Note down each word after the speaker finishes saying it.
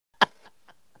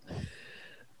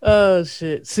Oh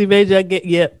shit. See, Major, I get.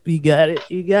 Yep, you got it.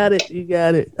 You got it. You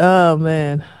got it. Oh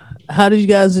man, how did you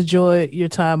guys enjoy your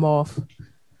time off?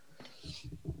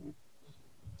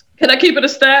 Can I keep it a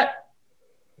stat?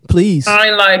 Please. I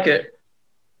ain't like it.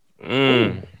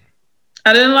 I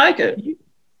didn't like it.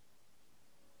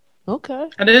 Okay.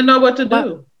 I didn't know what to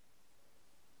do.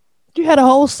 You had a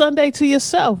whole Sunday to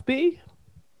yourself, B.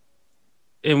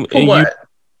 For what?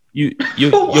 You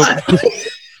For what?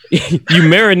 you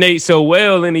marinate so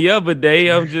well in the other day.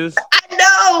 I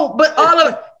know,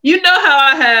 but you know how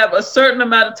I have a certain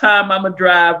amount of time I'm gonna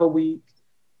drive a week.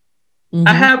 Mm-hmm.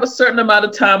 I have a certain amount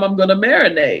of time I'm gonna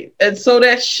marinate, and so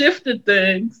that shifted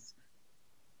things.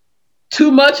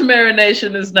 Too much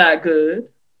marination is not good,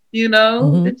 you know.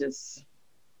 Mm-hmm. It just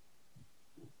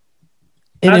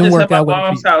I just at my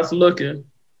mom's house looking.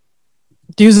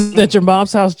 You was at your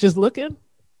mom's house just looking?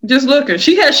 Just looking.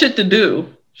 She had shit to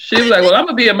do. She was like, well, I'm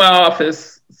going to be in my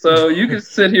office, so you can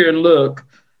sit here and look.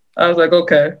 I was like,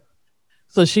 okay.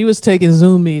 So she was taking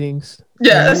Zoom meetings.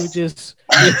 Yes. You sit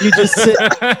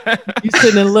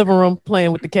in the living room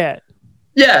playing with the cat.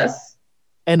 Yes.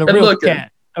 And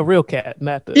cat. A real cat,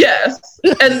 not the... Yes.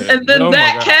 And then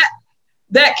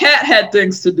that cat had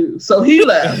things to do, so he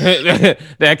left.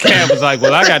 That cat was like,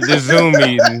 well, I got this Zoom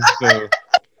meeting, so...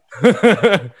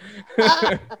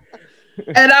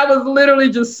 And I was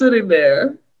literally just sitting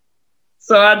there.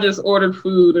 So I just ordered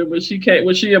food, and when she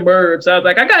emerged, I was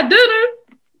like, I got dinner.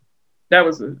 That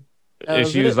was it. And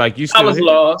she was like, I was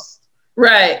lost.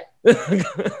 Right.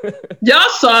 Y'all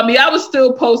saw me. I was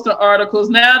still posting articles.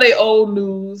 Now they old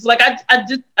news. Like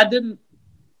it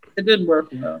didn't work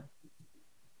well.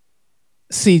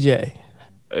 CJ.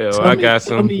 I got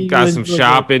some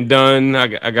shopping done.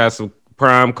 I got some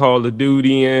Prime Call of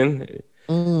Duty in.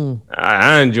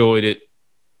 I enjoyed it.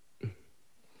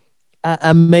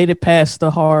 I made it past the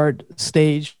hard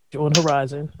stage on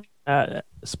Horizon. I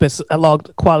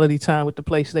logged quality time with the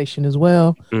PlayStation as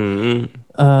well. Mm-hmm.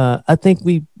 I think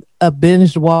we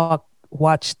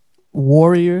watched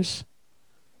Warriors.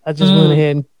 I just went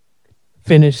ahead and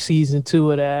finished season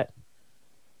 2 of that.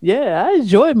 Yeah, I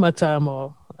enjoyed my time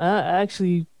off. I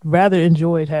actually rather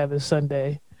enjoyed having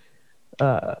Sunday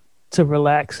to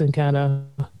relax and kind of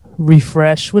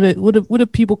refresh. What do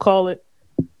people call it?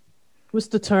 What's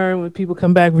the term when people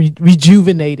come back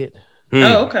rejuvenated?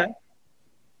 Oh, okay.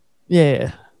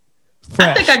 Yeah. Fresh.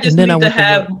 I think I just need to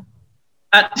have.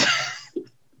 I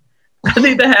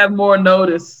need to have more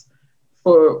notice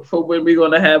for when we're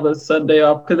going to have a Sunday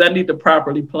off, because I need to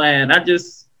properly plan.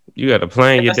 You got to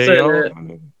plan your day off.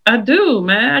 I do,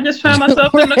 man. I just found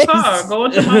myself in the car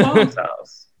going to my mom's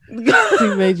house.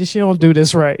 She don't do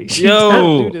this right. She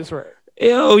don't do this right.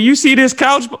 Yo, you see this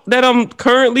couch that I'm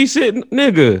currently sitting,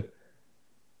 nigga?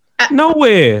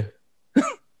 Nowhere.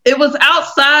 It was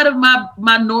outside of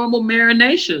my normal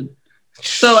marination,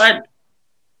 so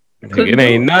it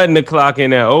ain't nothing to clock in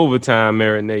that overtime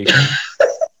marination.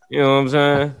 You know what I'm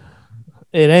saying?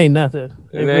 It ain't nothing.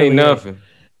 It really ain't nothing.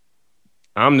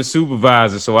 I'm the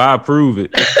supervisor, so I approve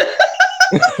it.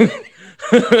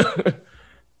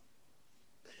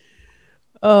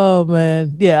 Oh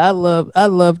man, yeah, I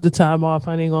love the time off.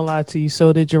 I ain't gonna lie to you.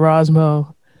 So did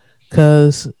Gerasmo,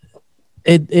 because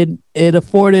it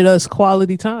afforded us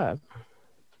quality time.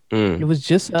 It was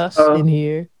just us in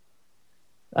here.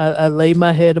 I laid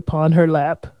my head upon her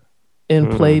lap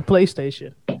and played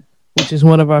PlayStation, which is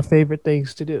one of our favorite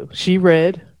things to do. She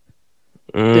read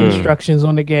the instructions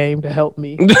on the game to help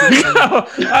me.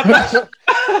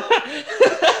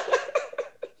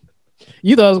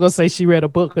 You thought I was gonna say she read a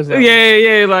book or something.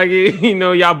 Yeah, like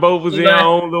y'all both was in your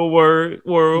own little world.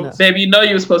 No. Baby, you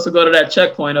were supposed to go to that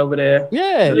checkpoint over there.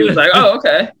 Yeah. He was like, oh,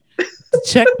 okay.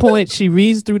 Checkpoint. She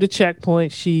reads through the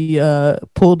checkpoint. She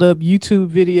pulled up YouTube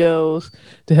videos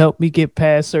to help me get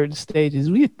past certain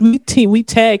stages. We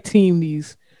tag team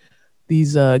these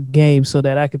games so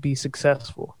that I could be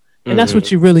successful. And that's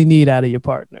what you really need out of your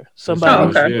partner.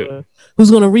 Somebody who's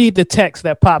gonna read the text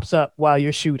that pops up while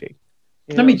you're shooting.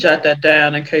 Let me jot that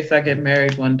down in case I get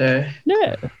married one day.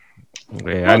 Yeah.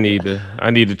 Yeah, I need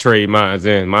to trade mine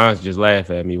in. Mine's just laugh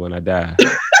at me when I die.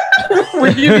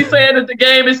 When you be saying that the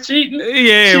game is cheating?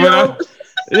 Yeah, all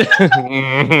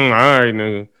right,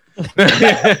 nigga.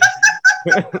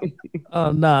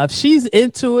 Oh no, if she's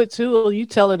into it too, you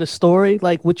tell her the story,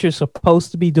 like what you're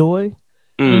supposed to be doing.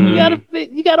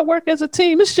 You gotta work as a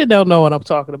team. This shit don't know what I'm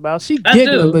talking about. She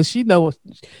giggling, but she knows.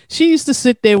 She used to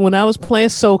sit there when I was playing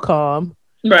SOCOM,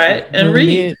 right, and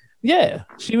read.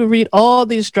 She would read all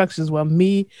the instructions while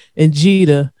me and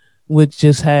Jita would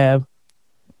just have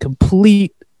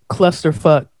complete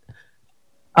clusterfuck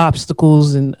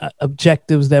obstacles and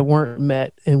objectives that weren't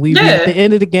met, and we were at the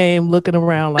end of the game looking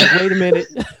around like, wait a minute.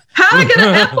 How I get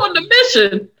an F on the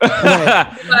mission?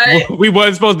 Like, we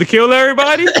wasn't supposed to kill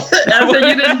everybody. I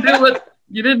said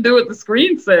you didn't do what the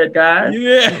screen said, guys.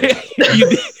 Yeah,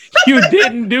 you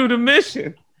didn't do the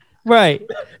mission. Right.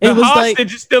 The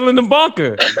hostage is still in the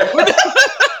bunker.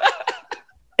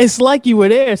 It's like you were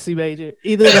there, C Major.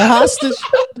 Either the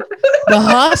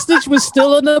hostage was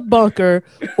still in the bunker,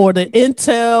 or the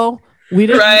intel we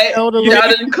didn't y'all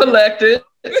didn't collect it.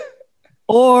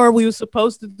 Or we were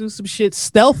supposed to do some shit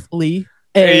stealthily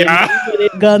and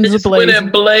guns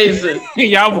blazing.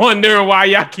 Y'all wondering why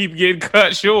y'all keep getting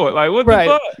cut short. Like, what the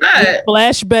fuck? Right.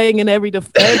 Flashbang and every the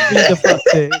fuck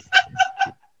thing.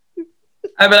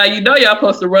 I mean, like, y'all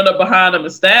supposed to run up behind them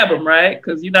and stab them, right?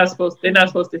 Because they're not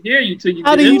supposed to hear you till you.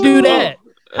 How do you do that?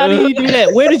 How do you do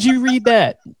that? Where did you read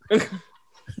that?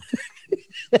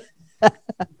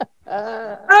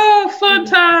 Oh, fun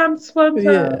times.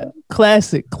 Yeah,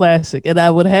 classic. And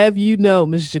I would have you know,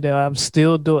 Miss Janelle,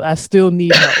 I still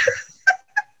need help.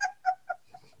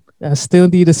 I still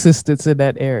need assistance in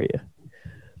that area.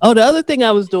 Oh, the other thing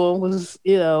I was doing was,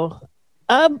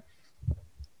 I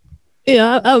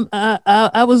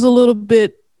was a little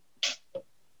bit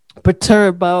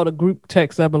perturbed by all the group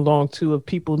texts I belong to of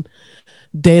people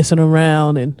dancing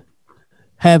around and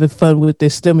having fun with their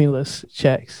stimulus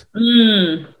checks.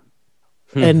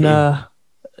 And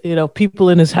people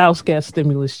in his house got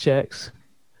stimulus checks.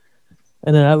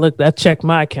 And then I checked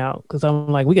my account because I'm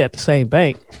like, we got the same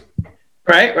bank.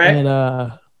 Right. And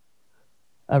I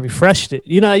refreshed it.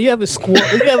 You ever some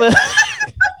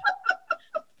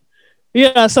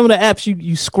of the apps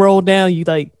you scroll down,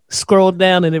 scroll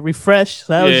down and it refreshed.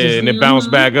 So and it bounced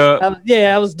back up.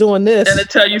 I was doing this. And it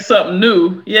tell you something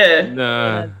new. Yeah.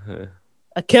 Nah.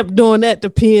 I kept doing that to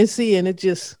PNC and it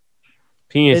just...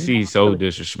 PNC is so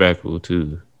disrespectful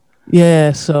too.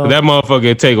 Yeah, so... That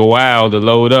motherfucker take a while to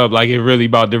load up like it really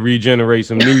about to regenerate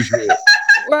some new shit.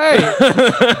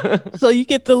 Right. So you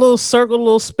get the little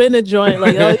spinning joint,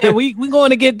 like, we going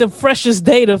to get the freshest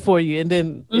data for you, and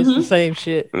then it's the same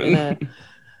shit. And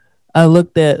I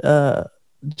looked at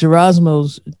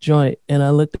Gerasmo's joint, and I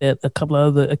looked at a couple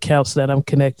of other accounts that I'm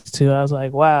connected to. I was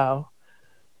like, wow,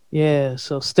 yeah.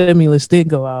 So stimulus did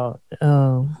go out.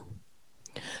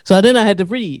 So then I had to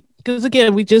read, because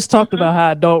again, we just talked about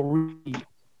how I don't read.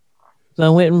 So I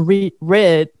went and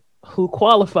read who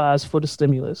qualifies for the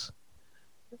stimulus.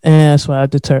 And that's why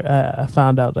I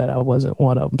found out that I wasn't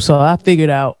one of them. So I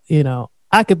figured out,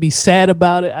 I could be sad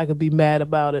about it. I could be mad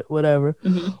about it, whatever.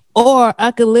 Or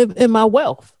I could live in my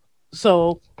wealth.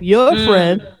 So your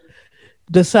friend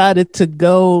decided to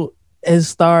go and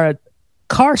start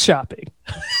car shopping.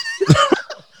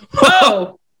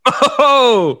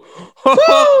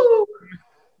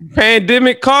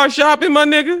 Pandemic car shopping, my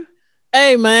nigga.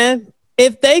 Hey, man,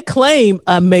 if they claim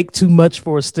I make too much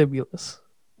for a stimulus,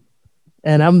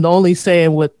 and I'm only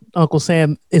saying what Uncle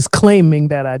Sam is claiming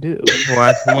that I do.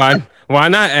 Why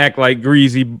not act like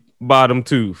Greasy Bottom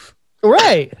Tooth?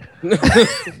 Right.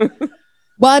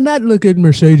 Why not look at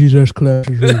Mercedes S-Class?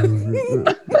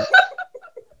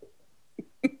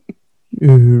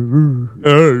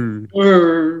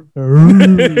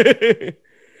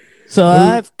 So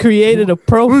I've created a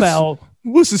profile.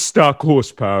 What's the stock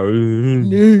horsepower?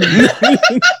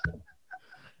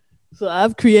 So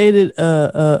I've created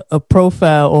a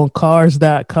profile on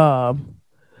cars.com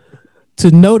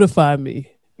to notify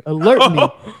me, alert me.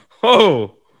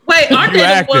 Wait, aren't they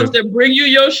the ones that bring you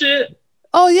your shit?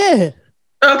 Oh, yeah.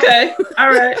 Okay. All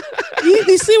right.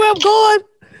 You see where I'm going?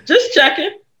 Just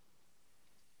checking.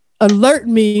 Alert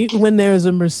me when there's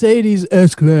a Mercedes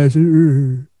S-Class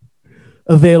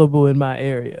available in my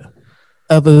area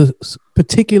of a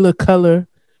particular color,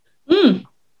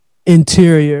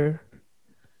 interior,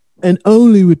 and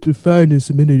only with the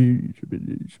finest amenities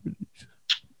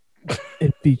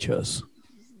and features.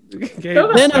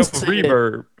 Then I said,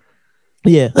 reverb.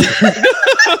 Yeah.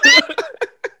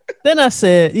 Then I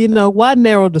said, why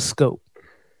narrow the scope?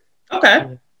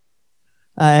 Okay.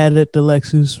 I added the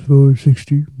Lexus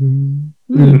 460.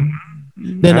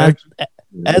 Then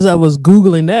as I was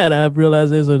Googling that, I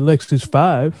realized there's a Lexus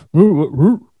 5.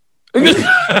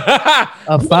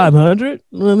 A 500?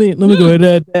 Let me go ahead and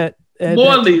add that.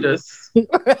 More liters. in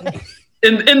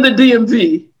the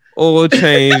DMV. Oil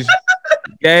change.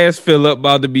 Gas fill up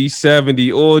about to be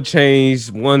 70. Oil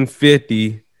change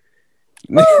 150.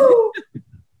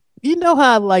 You know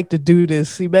how I like to do this,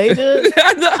 see, Major?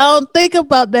 I don't think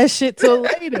about that shit till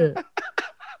later.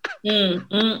 And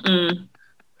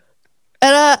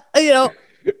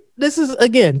this is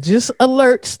again just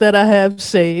alerts that I have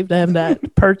saved. I have not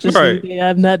purchased anything. I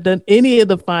have not done any of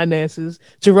the finances.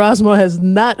 Gerasmo has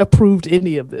not approved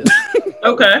any of this.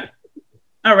 Okay.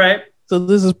 All right. So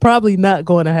this is probably not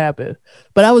going to happen.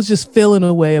 But I was just feeling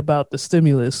a way about the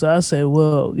stimulus. So I said,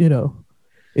 well,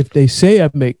 if they say I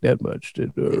make that much,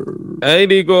 then I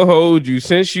ain't even gonna hold you.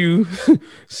 Since you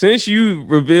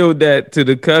revealed that to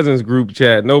the cousins group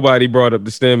chat, nobody brought up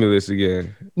the stimulus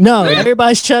again. No,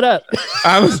 everybody shut up.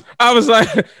 I was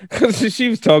like, because she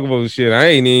was talking about shit. I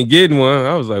ain't even getting one.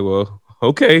 I was like, well,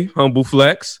 okay, humble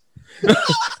flex.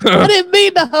 I didn't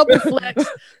mean the humble flex.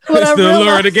 It's the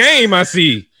allure of the game, I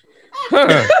see.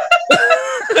 Huh.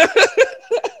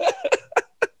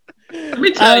 Let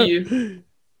me tell you.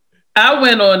 I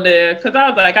went on there because I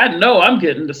was like, I know I'm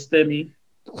getting the stimmy.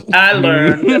 I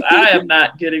learned that I am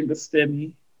not getting the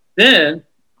stimmy. Then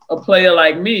a player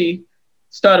like me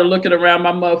started looking around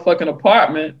my motherfucking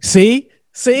apartment. See?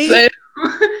 Saying,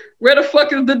 where the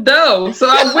fuck is the dough? So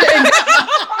I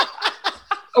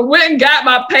went and got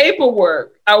my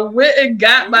paperwork. I went and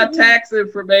got my tax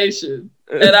information.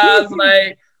 And I was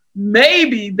like,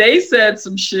 maybe they said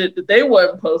some shit that they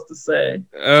weren't supposed to say,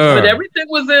 but everything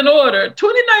was in order.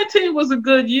 2019 was a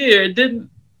good year. It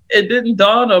didn't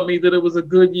dawn on me that it was a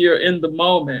good year in the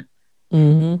moment.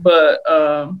 Mm-hmm. But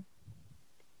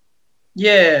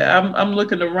yeah, I'm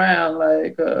looking around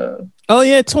like, oh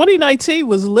yeah, 2019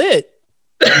 was lit.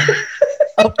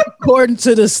 According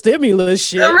to the stimulus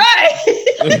shit,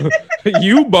 right?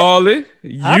 You ballin',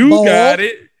 you got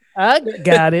it. I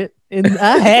got it. And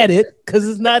I had it because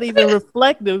it's not even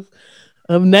reflective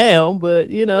of now, but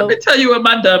Let me tell you what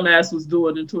my dumb ass was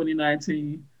doing in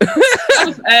 2019. I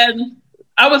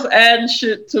was adding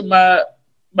shit to my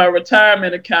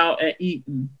retirement account and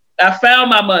eating. I found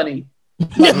my money.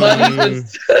 My money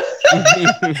was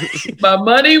my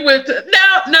money went to,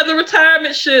 now the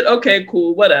retirement shit. Okay,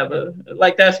 cool, whatever.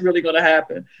 Like that's really gonna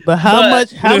happen. But how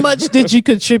much did you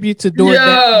contribute to doing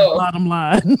that? Bottom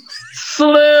line,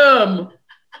 slim.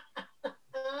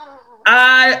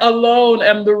 I alone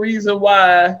am the reason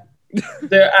why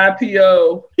their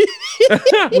IPO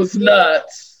was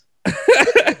nuts.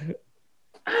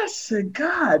 I said,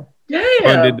 God damn.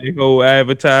 Funded the whole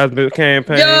advertisement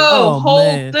campaign.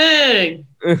 Whole thing.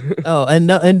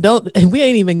 And we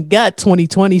ain't even got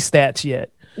 2020 stats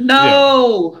yet.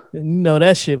 No.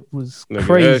 That shit was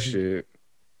crazy. That shit.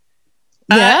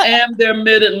 I am their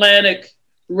Mid-Atlantic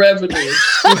revenue.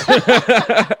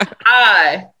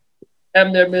 I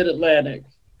am their Mid-Atlantic.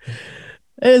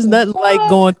 There's nothing like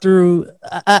going through.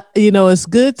 It's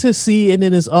good to see, and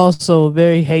then it's also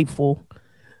very hateful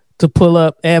to pull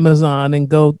up Amazon and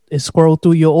go and scroll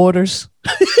through your orders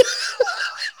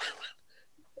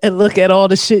and look at all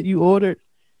the shit you ordered.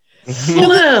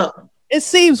 It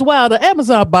seems wild. The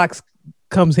Amazon box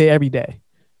comes here every day.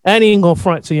 I ain't even gonna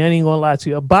front to you. I ain't even gonna lie to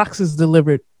you. A box is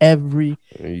delivered every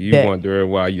day.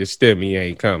 Wondering why your stimmy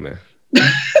ain't coming.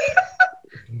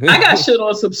 I got shit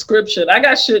on subscription. I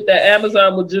got shit that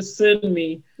Amazon will just send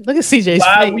me. Look at CJ's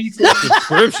bi-weekly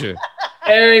subscription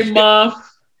every month.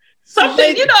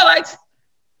 Something, like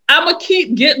I'm gonna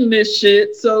keep getting this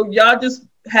shit, so y'all just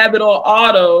have it on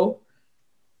auto.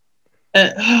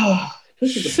 And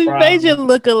see, Major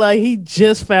looking like he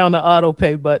just found the auto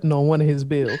pay button on one of his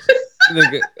bills,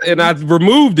 and I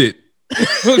removed it.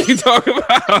 What you talking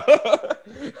about?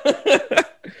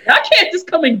 I can't just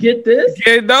come and get this.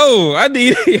 No, I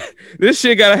need this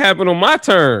shit. Got to happen on my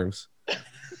terms.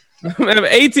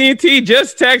 AT&T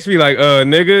just text me like,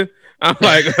 nigga. I'm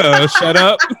like, shut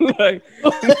up. Like,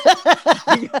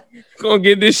 gonna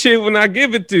get this shit when I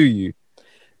give it to you.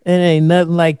 It ain't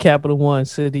nothing like Capital One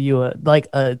said to you.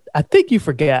 I think you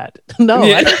forgot. No,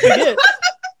 yeah. I didn't forget.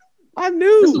 I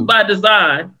knew. This was by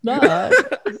design. No,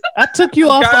 I took you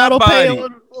off auto pay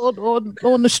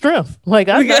on the strength. Like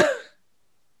I know.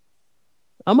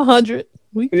 I'm 100.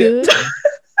 We good.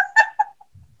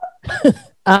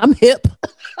 I'm hip.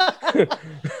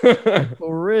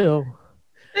 For real.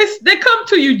 They come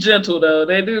to you gentle though.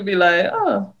 They do be like,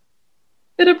 oh,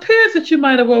 it appears that you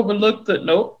might have overlooked it.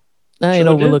 Nope. I ain't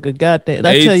overlook a goddamn.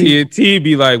 AT&T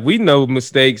be like, we know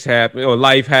mistakes happen or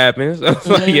life happens. I was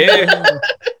like, yeah,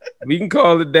 we can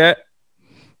call it that.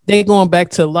 They going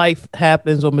back to life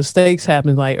happens or mistakes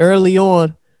happen. Like early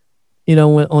on,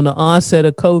 when on the onset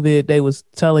of COVID, they was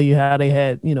telling you how they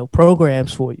had,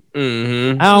 programs for you.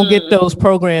 Mm-hmm. I don't get those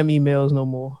program emails no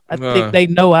more. I think they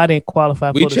know I didn't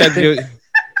qualify for it.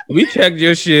 We checked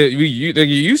your shit.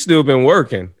 You still been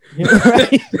working.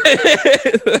 Right?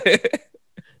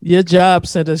 Your job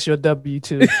sent us your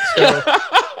W-2. So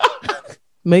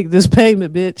make this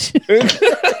payment, bitch.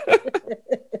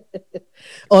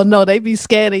 Oh no, they be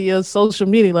scanning your social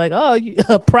media like, oh, you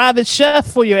a private chef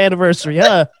for your anniversary,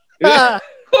 huh?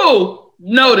 Cool.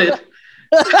 Noted.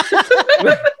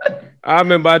 I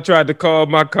remember I tried to call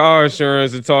my car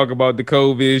insurance and talk about the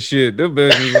COVID shit. The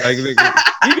bitch was like,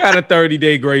 you got a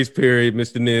 30-day grace period,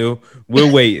 Mr. Neal. We're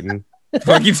waiting.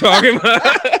 Fuck you talking about?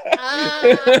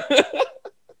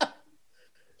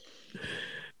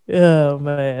 Oh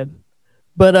man.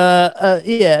 But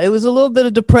yeah, it was a little bit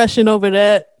of depression over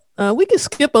that. We can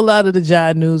skip a lot of the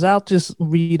Jive news. I'll just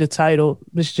read the title.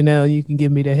 Miss Janelle, you can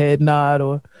give me the head nod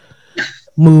or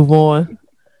move on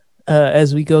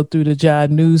as we go through the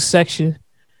Jive news section.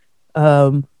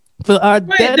 For our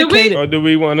dedicated, do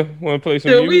we want to play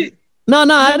some music? No,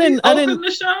 I didn't.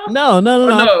 The show? No.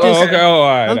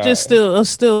 I'm just still a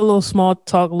little small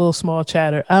talk, a little small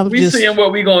chatter. We seeing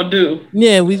what we gonna do.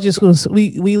 Yeah, we just gonna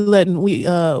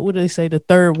what do they say? The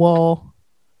third wall,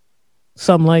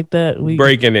 something like that. We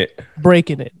breaking it.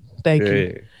 Thank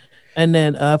you. And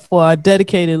then for our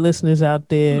dedicated listeners out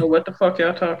there, I know what the fuck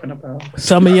y'all talking about?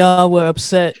 Some of y'all were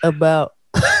upset about.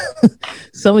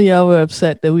 Some of y'all were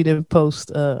upset that we didn't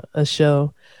post a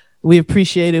show. We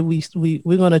appreciate it.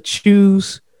 We're gonna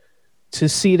choose to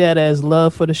see that as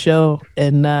love for the show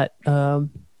and not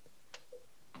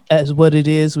as what it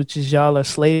is, which is y'all are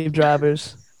slave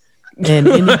drivers. And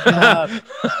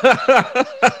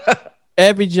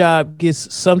every job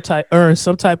earns some type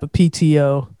of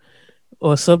PTO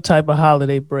or some type of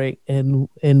holiday break, and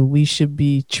we should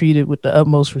be treated with the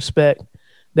utmost respect.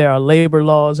 There are labor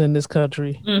laws in this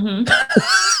country. Mm-hmm.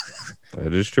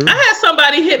 That is true. I had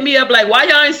somebody hit me up like, why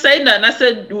y'all ain't say nothing? I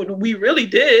said, we really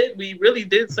did. We really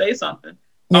did say something.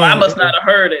 Yeah. Oh, I must not have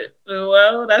heard it.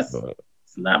 Well, it's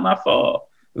not my fault.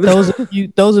 Those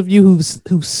of you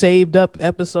who saved up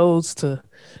episodes to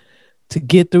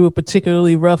get through a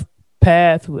particularly rough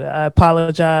path, I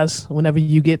apologize whenever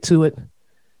you get to it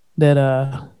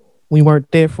that we weren't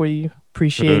there for you.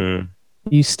 Appreciate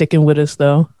you sticking with us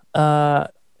though. And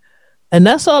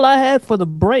that's all I had for the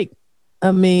break.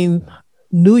 I mean,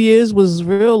 New Year's was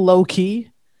real low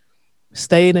key.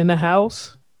 Stayed in the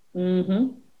house.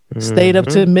 Mm-hmm. Stayed up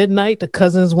to midnight. The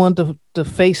cousins wanted to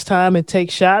FaceTime and take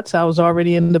shots. I was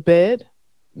already in the bed.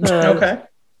 Okay.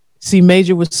 C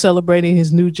Major was celebrating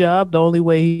his new job the only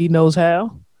way he knows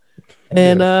how.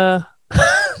 And I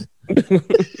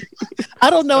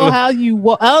don't know how you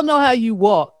walk. I don't know how you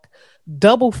walk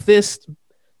double fist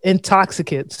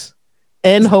intoxicants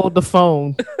and hold the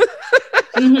phone.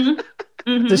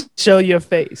 To show your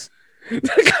face. I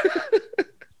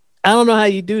don't know how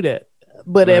you do that.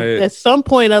 But at some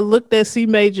point I looked at C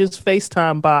Major's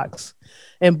FaceTime box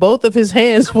and both of his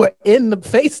hands were in the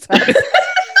FaceTime.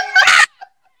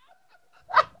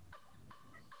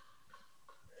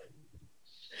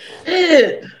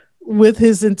 With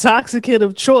his intoxicant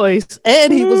of choice,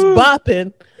 and he was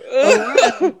bopping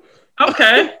around.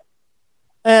 Okay.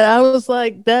 And I was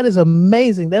like, that is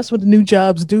amazing. That's what the new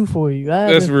jobs do for you. I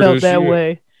haven't felt that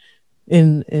way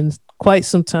in quite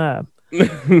some time.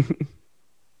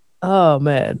 Oh,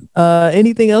 man.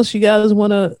 Anything else you guys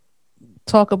want to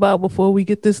talk about before we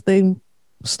get this thing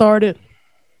started?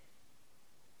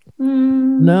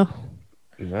 No?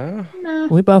 No.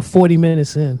 We're about 40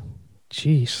 minutes in.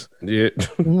 Jeez. Yeah.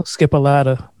 We're going to skip a lot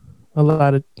of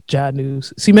Jive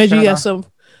news. See, Major, you got some?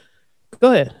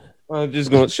 Go ahead. I'm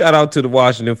just gonna shout out to the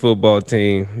Washington football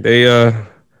team. They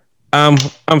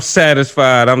I'm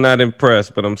satisfied. I'm not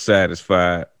impressed, but I'm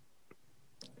satisfied.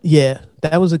 Yeah,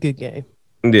 that was a good game.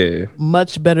 Yeah.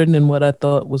 Much better than what I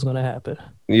thought was gonna happen.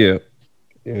 Yeah.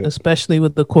 Especially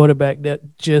with the quarterback that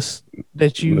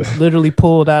you literally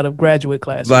pulled out of graduate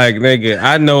class. Like, nigga,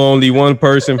 I know only one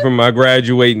person from my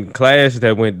graduating class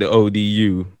that went to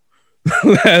ODU.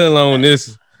 Let alone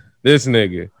this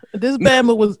nigga. This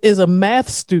Bama is a math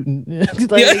student.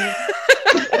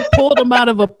 Pulled him out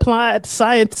of applied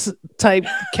science type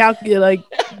calculus. Like,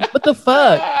 what the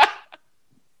fuck?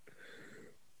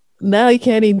 Now he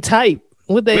can't even type.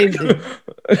 What they do?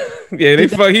 Yeah,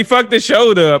 he fucked the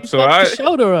shoulder up.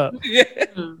 Shoulder up. Yeah,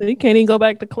 he can't even go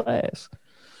back to class.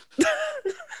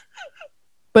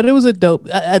 But it was a dope.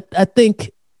 I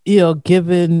think,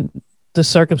 given the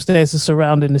circumstances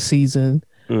surrounding the season,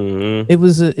 it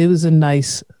was a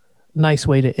nice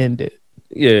way to end it.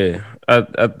 Yeah,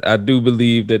 I do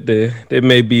believe that there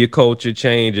may be a culture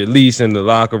change, at least in the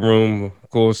locker room. Of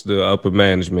course, the upper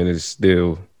management is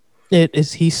still.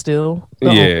 He's still.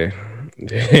 Yeah,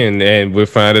 and we're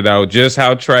finding out just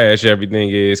how trash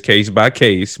everything is, case by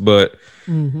case. But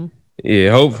yeah,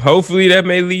 hopefully that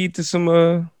may lead to some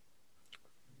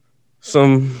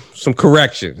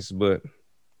corrections, but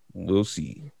we'll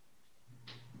see.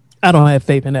 I don't have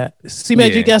faith in that.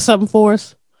 C-Major, you got something for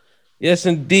us? Yes,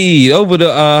 indeed. Over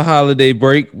the holiday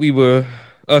break,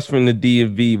 us from the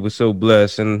DMV were so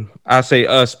blessed, and I say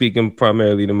us speaking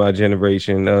primarily to my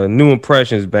generation. New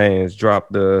Impressions bands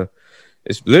dropped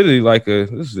it's literally like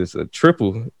this is a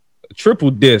triple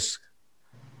disc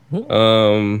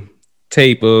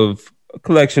tape of a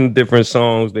collection of different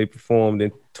songs they performed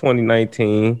in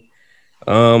 2019.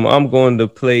 I'm going to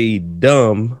play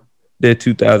Dumb, their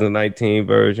 2019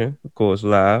 version, of course,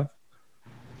 live.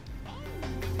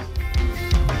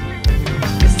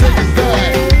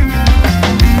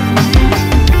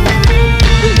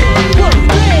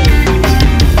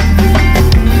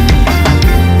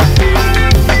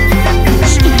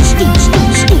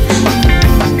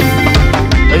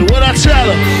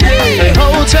 Hey,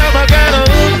 whole time I got a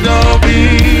hook on me.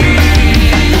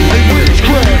 Hey,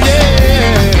 witchcraft,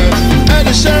 yeah. At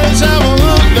the same time I'm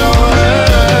hooked on her.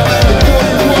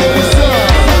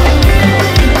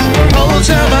 Whole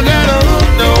time I got a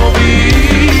hook on me.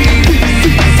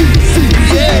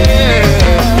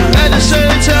 Yeah. At the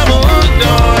same time I'm hooked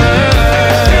on her.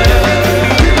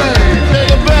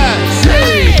 Take it back.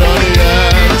 Hey,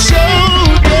 I'm so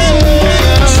down.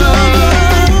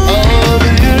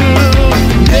 Over you.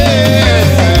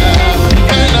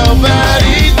 Can't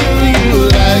nobody do you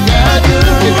like I do.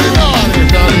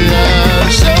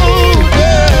 I'm so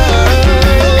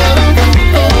down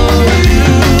over you.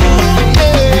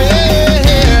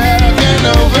 Can't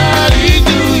nobody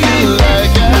do you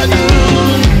like I do.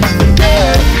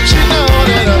 She know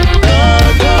that I'm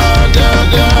down, down, down,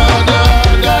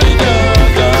 down, down,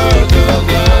 down, down,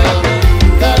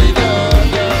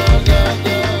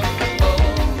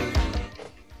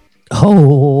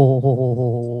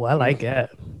 Oh, I like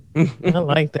that. I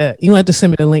like that. You have to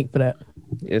send me the link for that.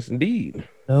 Yes, indeed.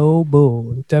 Oh,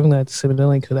 boo. Definitely have to send me the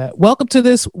link for that. Welcome to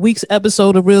this week's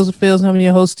episode of Reels and Feels. I'm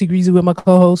your host, T Greasy, with my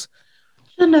co-host,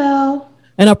 Chanel.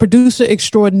 and our producer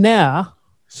extraordinaire.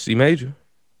 C Major.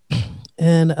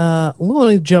 And we're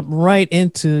going to jump right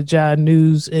into Jive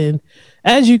News. And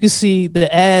as you can see,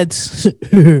 the ads.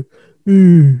 Oh,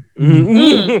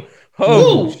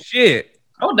 Ooh. shit.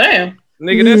 Oh, damn.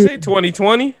 Nigga, that's say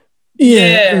 2020.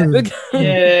 Yeah.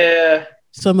 Yeah.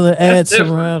 Some of the That's ads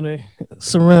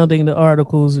surrounding the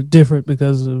articles are different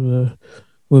because of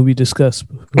what we discussed.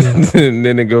 And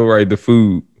then they go right to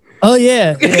food. Oh,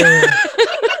 yeah.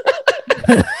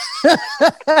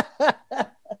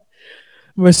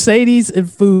 Mercedes and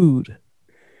food.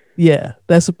 Yeah,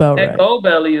 that's about That right. Gold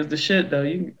Belly is the shit, though.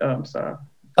 I'm sorry.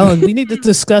 Oh, we need to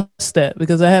discuss that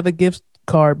because I have a gift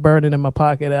card burning in my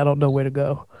pocket. I don't know where to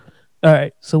go. All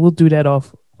right, so we'll do that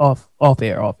off air.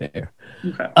 Okay.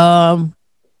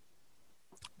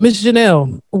 Ms.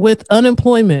 Janelle, with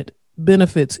unemployment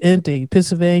benefits ending,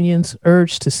 Pennsylvanians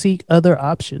urged to seek other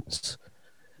options.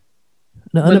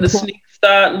 When the sneak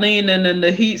start leaning and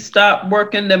the heat stop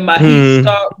working, then my heat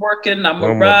start working, I'm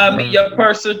gonna rob me your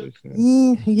person.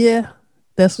 Yeah,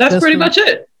 that's pretty much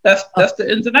it. That's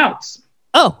the ins and outs.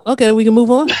 Oh, okay, we can move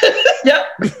on. Yep.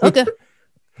 Okay.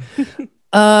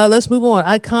 Let's move on.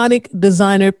 Iconic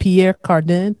designer Pierre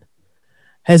Cardin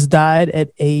has died at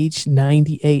age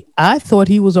 98. I thought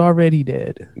he was already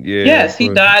dead. Yeah. Yes, he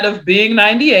died of being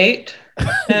 98.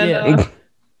 And Yeah.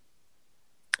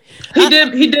 he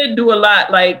did do a lot,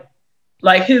 like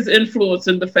his influence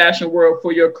in the fashion world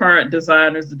for your current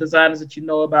designers, the designers that you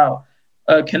know about,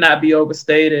 cannot be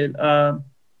overstated.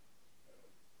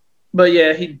 But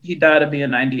yeah, he died of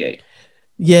being 98.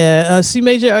 Yeah. C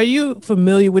Major, are you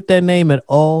familiar with that name at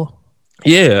all?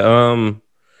 Yeah.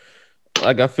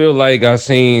 Like I feel like I've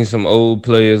seen some old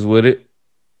players with it.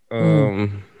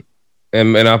 And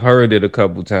I've heard it a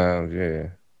couple times. Yeah.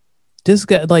 This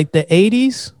guy, like the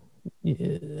 80s,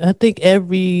 I think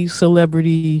every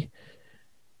celebrity,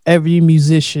 every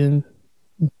musician,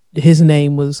 his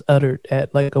name was uttered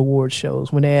at like award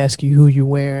shows when they ask you who you're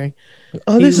wearing.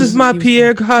 Oh, this is my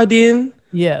Pierre Cardin.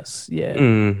 Yes.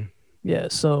 Yeah. Yeah.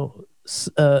 So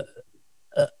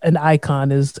an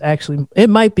icon is actually, it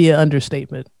might be an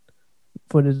understatement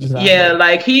for the design. Yeah,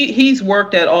 like he's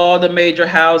worked at all the major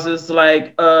houses,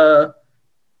 like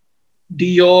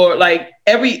Dior, like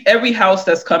every house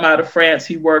that's come out of France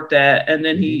he worked at, and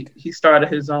then he started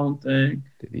his own thing.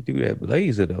 Did he do that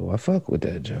blazer though? I fuck with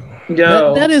that, Joe.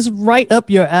 Yo, that is right up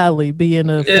your alley, being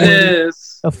a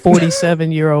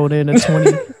 47-year-old in a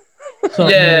 20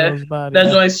 yeah, that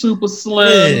joint super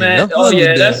slim, man. Oh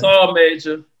yeah, that's all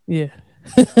major. Yeah.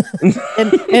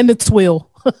 and the twill.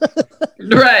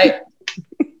 Right.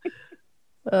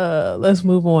 Let's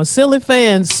move on. Silly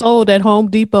fans sold at Home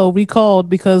Depot recalled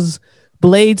because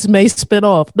blades may spin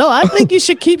off. No, I think you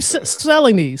should keep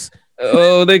selling these.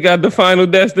 Oh, they got the Final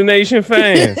Destination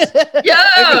fans.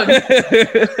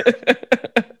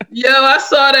 Yo, I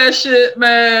saw that shit,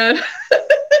 man.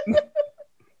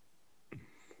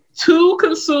 2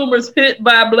 consumers hit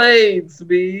by blades,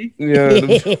 B. Yeah,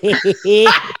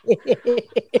 the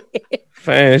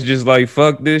fans just like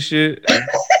fuck this shit.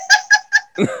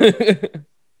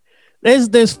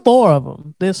 There's 4 of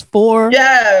them. There's 4.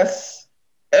 Yes.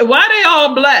 Why they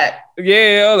all black?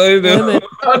 Yeah. Oh no.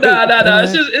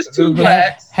 It's 2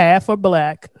 blacks. Half are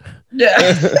black.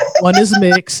 Yeah. 1 is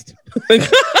mixed.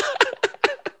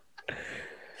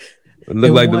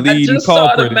 Look like the lead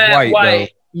culprit is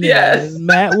white. Yes.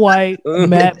 Matte White,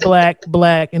 Matte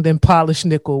Black, and then Polished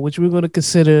Nickel, which we're going to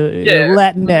consider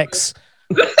Latinx.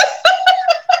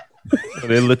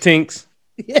 They're Latinx.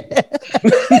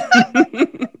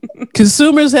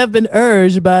 Consumers have been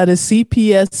urged by the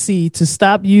CPSC to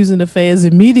stop using the fans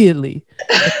immediately.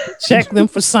 Check them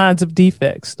for signs of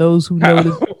defects. Those who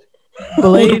notice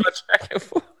blade.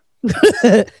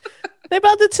 They're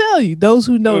about to tell you. Those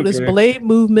who notice blade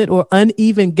movement or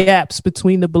uneven gaps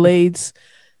between the blades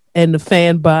and the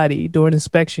fan body during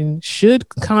inspection should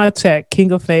contact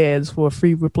King of Fans for a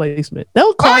free replacement.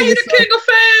 Don't call Are you the King of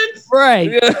Fans?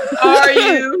 Right. Yeah. Are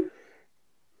you?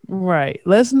 Right.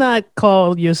 Let's not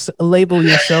label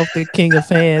yourself the King of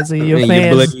Fans and your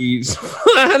fans.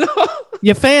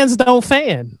 Your fans don't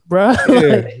fan, bro.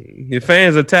 Yeah. Your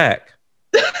fans attack.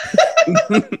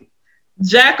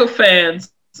 Jack of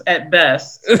Fans at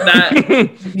best.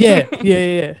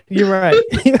 Yeah. You're right.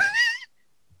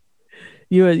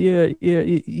 You're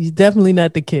definitely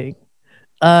not the king.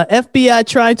 FBI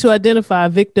tried to identify a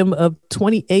victim of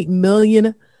 $28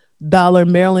 million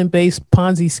Maryland-based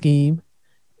Ponzi scheme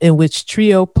in which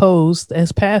trio posed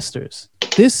as pastors.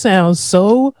 This sounds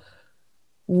so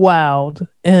wild,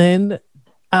 and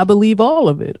I believe all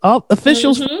of it. All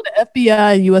officials from the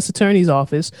FBI and U.S. Attorney's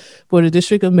Office for the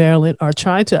District of Maryland are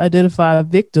trying to identify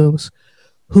victims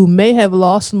who may have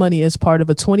lost money as part of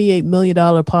a $28 million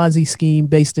Ponzi scheme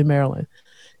based in Maryland.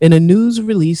 In a news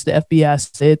release, the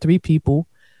FBI said 3 people,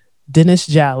 Dennis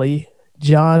Jolly,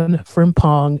 John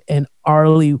Frimpong, and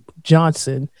Arlie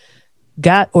Johnson,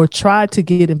 got or tried to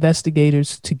get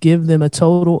investigators to give them a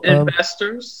total of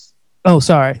investors.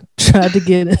 Tried to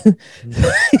get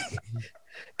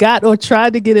got or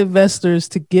tried to get investors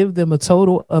to give them a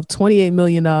total of $28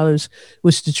 million,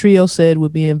 which the trio said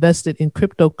would be invested in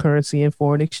cryptocurrency and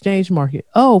foreign exchange market.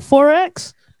 Oh,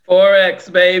 Forex?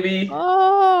 Forex, baby.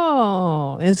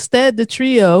 Oh, instead, the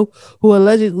trio, who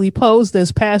allegedly posed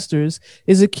as pastors,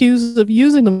 is accused of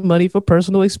using the money for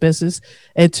personal expenses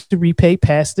and to repay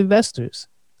past investors.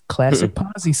 Classic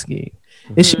Ponzi scheme.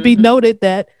 It should be noted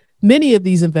that many of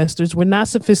these investors were not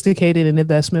sophisticated in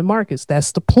investment markets.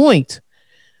 That's the point.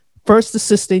 First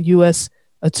Assistant U.S.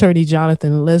 Attorney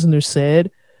Jonathan Lesner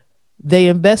said they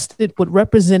invested what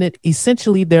represented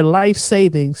essentially their life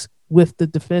savings with the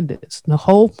defendants. The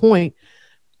whole point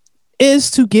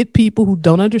is to get people who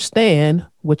don't understand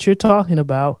what you're talking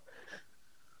about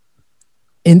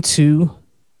into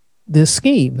this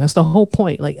scheme. That's the whole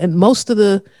point. Like, and most of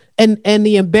the and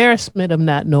the embarrassment of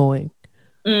not knowing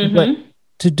what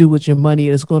to do with your money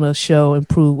is going to show and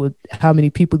prove with how many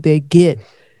people they get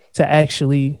to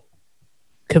actually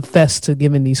confess to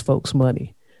giving these folks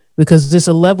money, because there's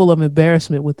a level of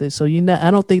embarrassment with it. So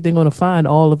I don't think they're going to find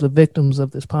all of the victims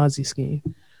of this Ponzi scheme.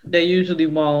 They usually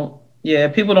won't. Yeah,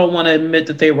 people don't want to admit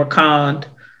that they were conned.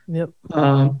 Yep.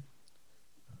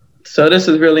 So this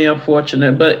is really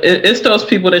unfortunate, but it's those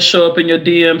people that show up in your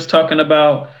DMs talking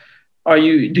about, do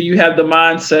you have the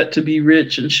mindset to be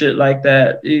rich and shit like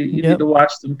that? You need to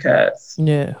watch them cats.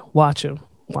 Yeah, watch them.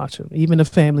 Even the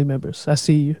family members. I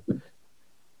see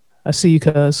you,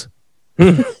 cuz.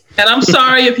 And I'm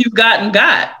sorry if you've got.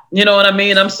 You know what I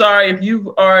mean? I'm sorry if you've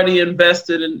already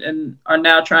invested and are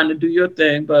now trying to do your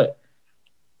thing. But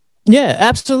yeah,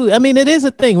 absolutely. I mean, it is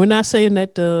a thing. We're not saying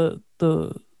that the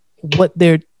what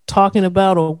they're talking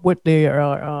about or what they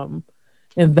are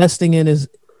investing in is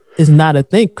not a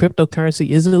thing. Cryptocurrency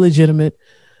is a legitimate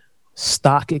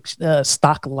stock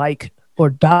like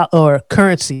or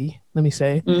currency. Let me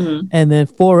say, and then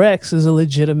Forex is a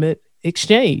legitimate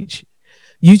exchange.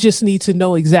 You just need to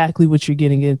know exactly what you're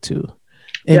getting into.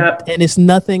 And it's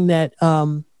nothing that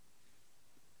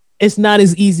it's not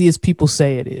as easy as people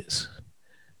say it is.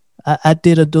 I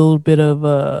did a little bit of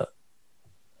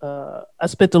I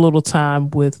spent a little time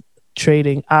with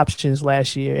trading options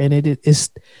last year, and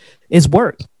it's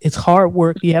work. It's hard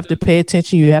work. You have to pay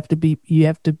attention. You have to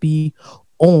be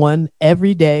on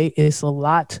every day. It's a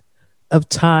lot of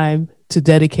time to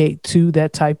dedicate to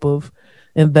that type of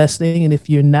investing, and if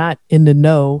you're not in the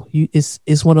know, it's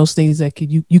one of those things that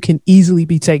you can easily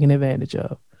be taken advantage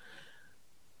of.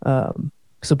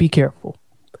 So be careful.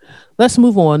 Let's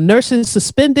move on. Nurses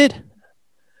suspended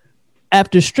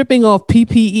after stripping off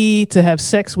PPE to have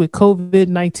sex with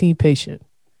COVID-19 patient.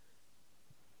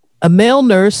 A male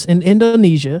nurse in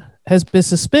Indonesia has been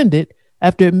suspended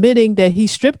after admitting that he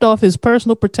stripped off his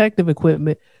personal protective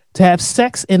equipment to have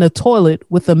sex in a toilet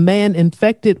with a man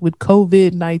infected with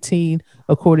COVID-19,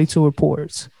 according to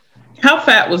reports. How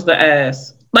fat was the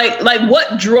ass? Like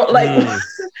what draw?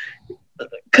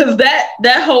 Because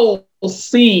that whole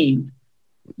scene,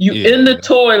 in the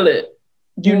toilet,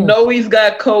 know he's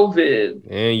got COVID,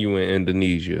 and you in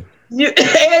Indonesia.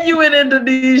 You in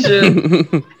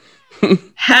Indonesia.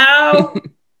 How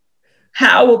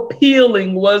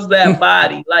appealing was that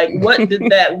body? Like, what did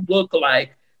that look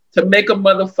like to make a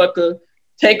motherfucker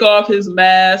take off his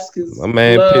mask? My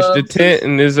man pitched a tent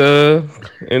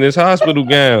in his hospital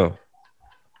gown.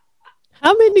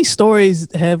 How many stories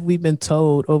have we been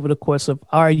told over the course of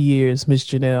our years, Miss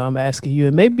Janelle? I'm asking you,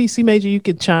 and maybe C Major, you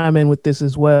could chime in with this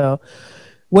as well,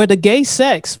 where the gay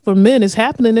sex for men is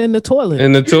happening in the toilet.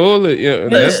 In the toilet, yeah. In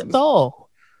the stall.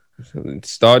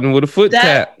 Starting with a foot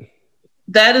tap.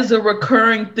 That is a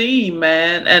recurring theme,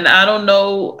 man. And I don't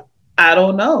know.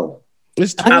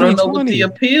 It's I don't know what the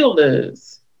appeal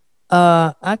is.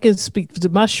 I can speak to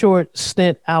my short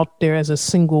stint out there as a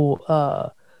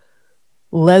single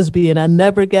lesbian. I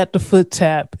never got the foot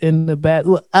tap in the back.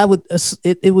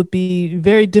 It would be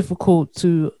very difficult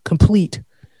to complete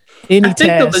any task. I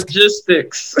think the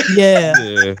logistics.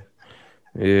 Yeah.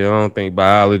 Yeah, I don't think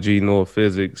biology nor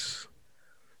physics.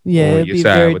 Yeah, on it'd your be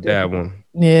side very with that one.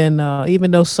 Yeah, no.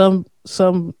 Even though some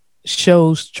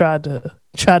shows try to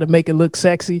make it look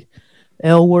sexy,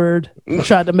 L Word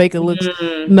tried to make it look.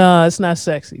 No, it's not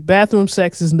sexy. Bathroom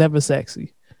sex is never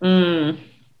sexy. And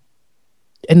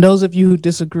those of you who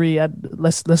disagree,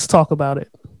 let's talk about it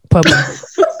publicly.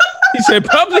 He said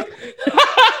public.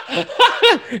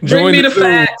 Bring me the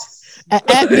facts.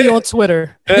 At me on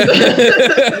Twitter.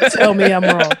 Tell me I'm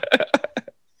wrong.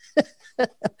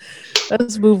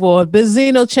 Let's move on.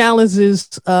 Benzino challenges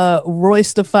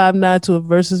Royce the 5'9" to a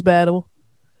versus battle.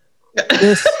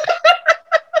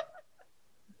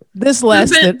 This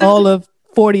lasted all of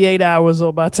 48 hours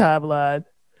on my timeline.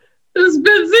 This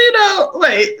Benzino,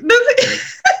 wait, does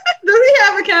he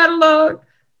have a catalog?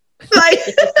 Like,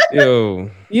 yo,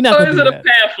 you're not. Or is it a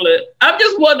pamphlet? I'm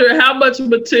just wondering how much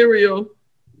material.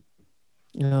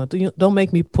 Don't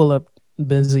make me pull up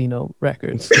Benzino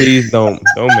records. Please don't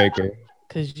make her.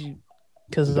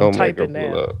 Because I'm typing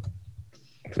now.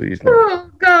 Please don't.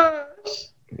 Oh gosh.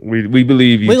 We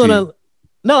believe you. We're gonna.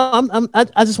 No,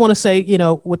 I just want to say,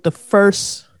 with the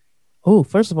first. Oh,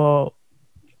 first of all,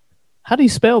 how do you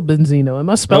spell Benzino? Am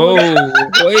I spelling? Oh,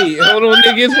 wait, hold on,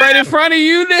 nigga. It's right in front of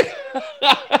you, nigga.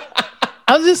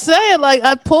 I'm just saying,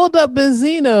 I pulled up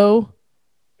Benzino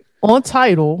on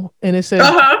Tidal, and it says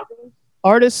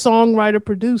artist, songwriter,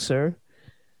 producer,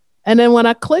 and then when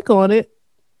I click on it,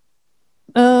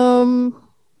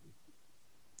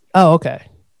 okay,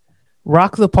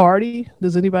 Rock the Party.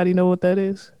 Does anybody know what that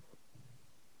is?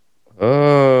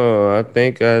 Oh, I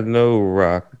think I know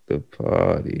Rock the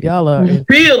Party. Y'all are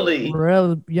really,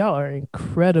 y'all are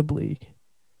incredibly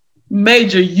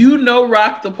major.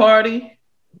 Rock the Party.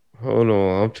 Hold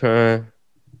on, I'm trying.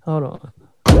 Hold on.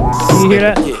 Can you hear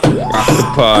that? Rock the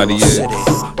Party,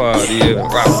 yeah.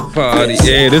 Rock the Party,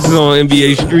 yeah. This is on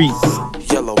NBA Street.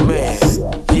 Yellow Man,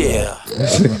 yeah.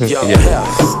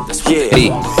 Hey.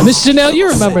 Miss Janelle, you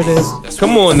remember this?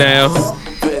 Come on now.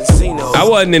 I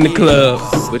wasn't in the club,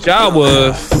 but y'all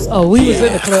was. Oh, we was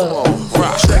in the club.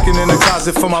 Checking in the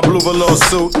closet for my blue velour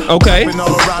suit. Okay. Hopping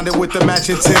all around it with the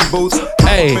matching tin boots.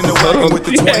 Hey, with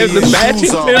the 20 matching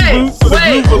shoes on. tin boots.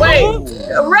 Wait.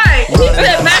 Right. He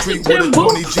said matching tin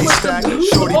boots.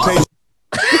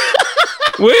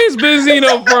 Where's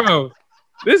Benzino from?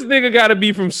 This nigga gotta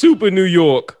be from Super New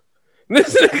York.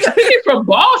 He's from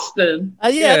Boston.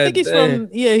 Yeah, I think he's from.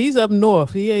 Yeah, he's up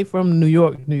north. He ain't from New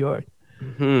York.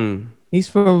 He's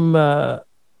from.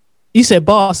 You said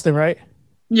Boston, right?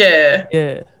 Yeah.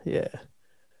 Yeah.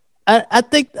 I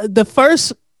think the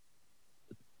first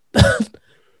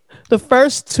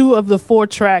two of the 4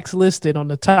 tracks listed on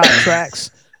the top tracks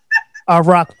are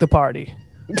Rock the Party.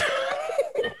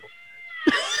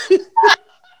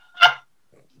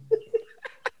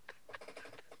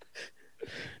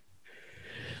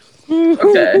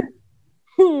 Okay.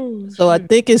 So I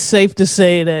think it's safe to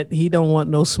say that he don't want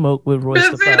no smoke with Royce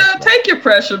the 5'9". Take your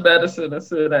pressure medicine and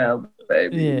sit down,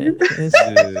 baby. Yeah,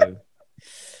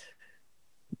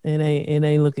 it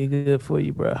ain't looking good for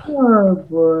you, bro. Oh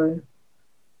boy.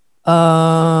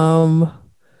 Soho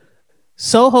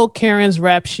Karen's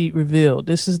rap sheet revealed.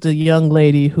 This is the young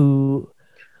lady who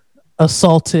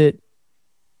assaulted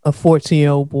a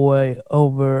 14-year-old boy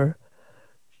over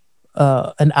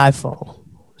an iPhone.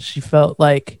 She felt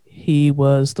like he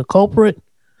was the culprit.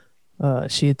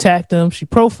 She attacked him. She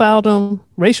profiled him,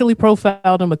 racially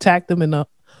profiled him, attacked him in a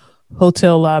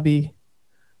hotel lobby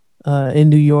in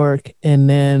New York, and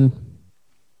then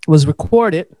was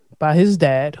recorded by his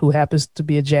dad, who happens to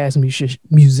be a jazz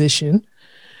musician.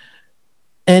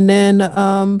 And then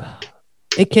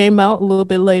it came out a little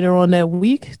bit later on that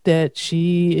week that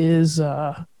she is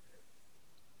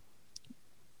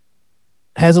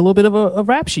has a little bit of a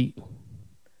rap sheet.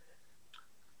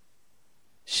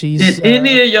 Did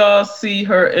any of y'all see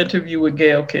her interview with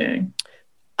Gayle King?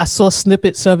 I saw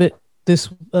snippets of it this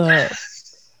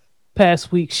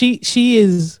past week. She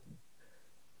is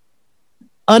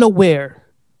unaware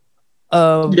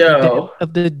of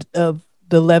the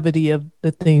levity of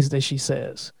the things that she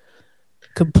says.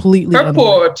 Completely her unaware.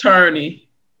 Poor attorney.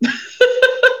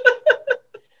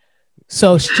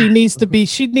 So she needs to be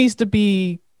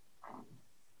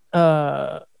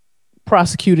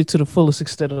prosecuted to the fullest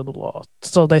extent of the law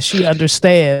so that she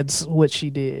understands what she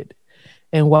did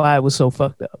and why it was so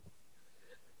fucked up.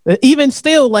 Even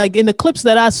still, like in the clips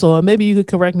that I saw, maybe you could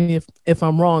correct me if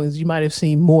I'm wrong, as you might have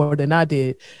seen more than I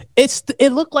did.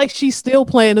 It looked like she's still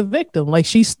playing a victim. Like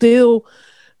she still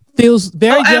feels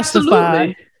very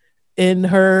justified in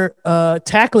her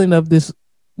tackling of this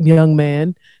young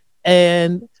man,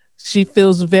 and she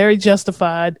feels very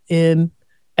justified in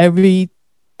everything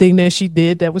that she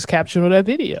did that was captured on that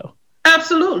video.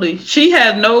 Absolutely. She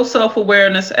had no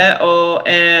self-awareness at all.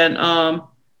 And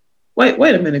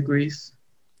wait a minute, Grease.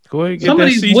 Go ahead and get that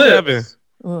C7.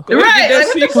 Right. Get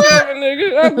that C7,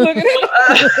 nigga.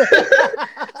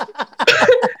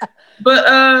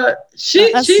 But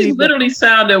she literally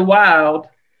sounded wild.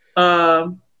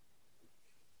 And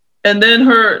then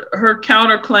her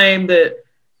counterclaim that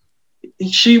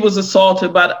she was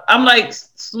assaulted by I'm like,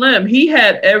 Slim, he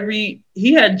had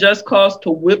just cause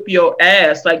to whip your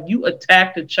ass. Like, you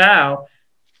attacked a child.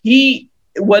 If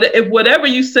whatever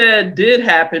you said did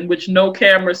happen, which no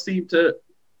camera seemed to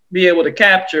be able to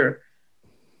capture,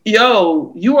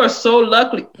 yo, you are so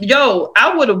lucky. Yo,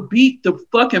 I would have beat the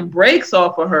fucking brakes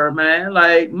off of her, man.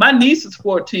 Like, my niece is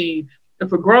 14.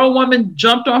 If a grown woman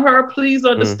jumped on her, please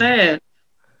understand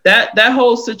that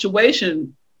whole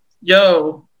situation,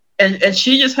 yo, and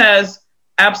she just has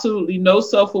absolutely no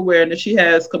self-awareness. She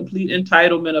has complete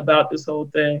entitlement about this whole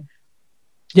thing.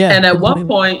 Yeah. And at one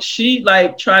point she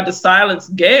like tried to silence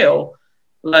Gayle.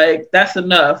 Like, that's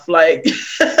enough. Like,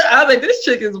 I was like, this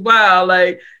chick is wild.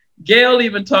 Like, Gayle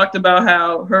even talked about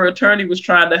how her attorney was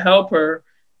trying to help her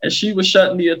and she was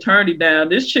shutting the attorney down.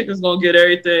 This chick is going to get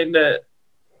everything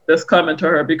that's coming to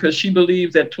her because she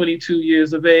believes at 22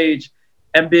 years of age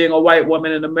and being a white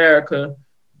woman in America,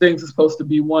 things are supposed to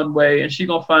be one way, and she's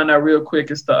going to find out real quick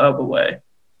it's the other way.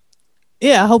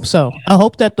 Yeah, I hope so. I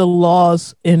hope that the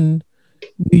laws in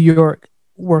New York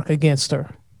work against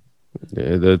her.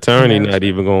 Yeah, the attorney not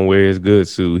even going to wear his good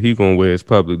suit. He going to wear his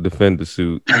public defender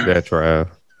suit at that trial.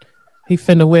 He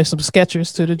finna wear some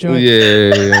Skechers to the joint.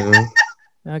 Yeah.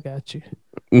 I got you.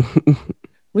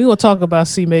 We gonna talk about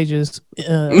C Major's.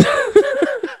 We're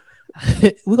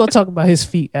gonna talk about his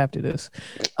feet after this.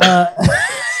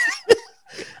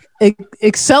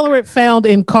 Accelerant found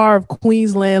in car of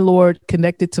Queens landlord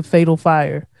connected to fatal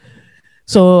fire.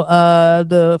 So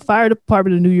the fire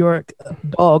department of New York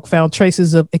dog found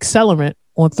traces of accelerant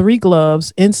on 3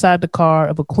 gloves inside the car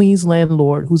of a Queens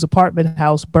landlord whose apartment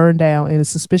house burned down in a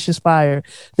suspicious fire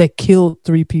that killed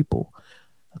 3 people.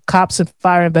 Cops and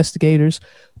fire investigators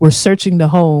were searching the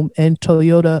home and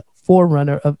Toyota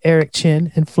 4Runner of Eric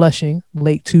Chin in Flushing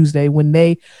late Tuesday when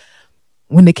the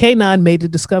K9 made the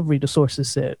discovery, the sources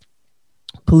said.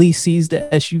 Police seized the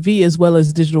SUV as well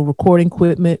as digital recording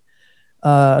equipment,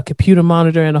 a computer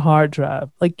monitor, and a hard drive.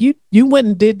 Like, you went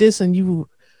and did this and you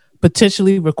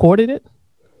potentially recorded it?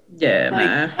 Yeah, like,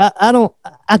 man.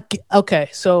 Okay,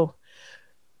 so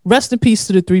rest in peace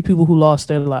to the 3 people who lost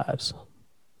their lives.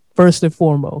 First and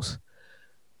foremost,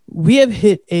 we have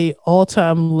hit a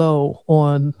all-time low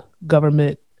on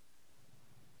government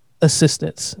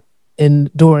assistance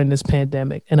during this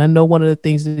pandemic. And I know one of the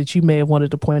things that you may have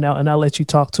wanted to point out, and I'll let you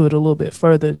talk to it a little bit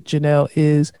further, Janelle,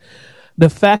 is the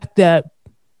fact that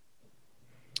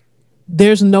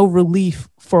there's no relief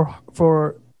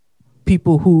for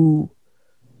people who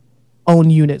own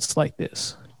units like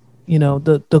this.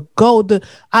 the goal, the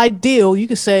ideal, you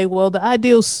could say, well, the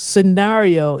ideal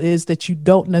scenario is that you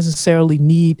don't necessarily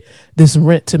need this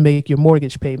rent to make your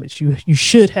mortgage payments. You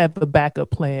should have a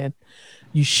backup plan.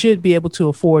 You should be able to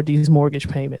afford these mortgage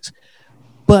payments.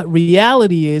 But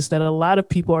reality is that a lot of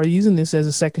people are using this as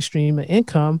a second stream of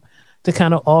income to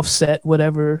kind of offset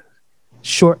whatever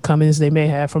shortcomings they may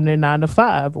have from their 9 to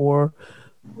 5 or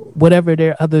whatever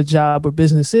their other job or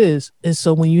business is. And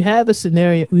so when you have a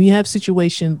scenario, when you have a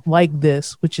situation like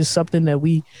this, which is something that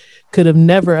we could have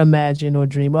never imagined or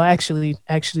dreamed. Well,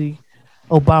 actually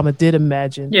Obama did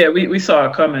imagine. Yeah, we saw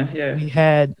it coming. Yeah.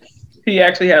 He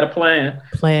actually had a plan.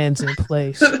 Plans in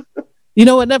place. You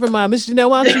know what? Never mind. Mr. Janelle,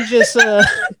 why don't you just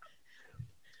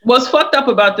What's fucked up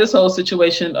about this whole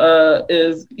situation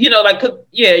is,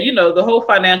 the whole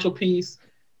financial piece,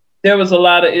 there was a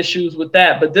lot of issues with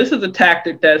that. But this is a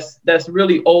tactic that's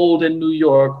really old in New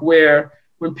York, where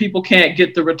when people can't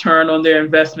get the return on their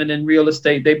investment in real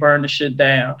estate, they burn the shit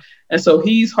down. And so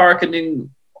he's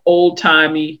hearkening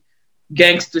old-timey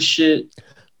gangster shit.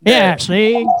 Yeah,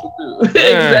 see?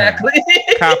 Exactly.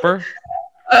 Copper.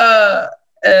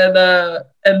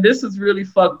 And this is really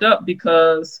fucked up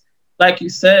because, like you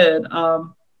said,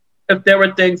 if there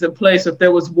were things in place, if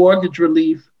there was mortgage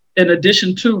relief in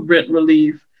addition to rent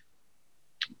relief,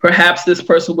 perhaps this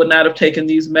person would not have taken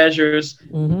these measures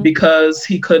because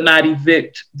he could not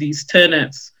evict these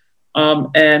tenants,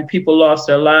 and people lost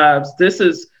their lives. This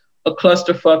is a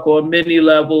clusterfuck on many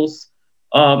levels,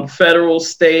 federal,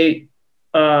 state,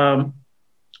 and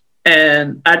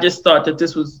I just thought that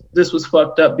this was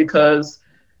fucked up because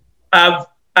I've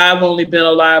only been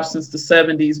alive since the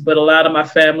 70s, but a lot of my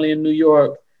family in New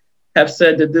York have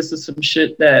said that this is some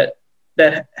shit that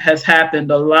has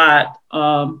happened a lot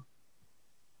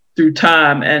through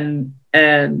time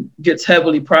and gets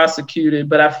heavily prosecuted.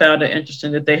 But I found it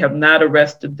interesting that they have not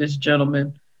arrested this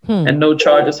gentleman and no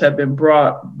charges have been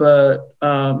brought. But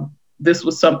this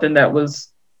was something that was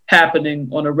happening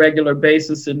on a regular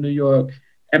basis in New York,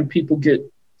 and people get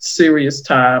serious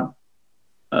time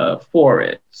for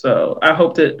it. So I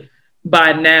hope that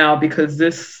by now, because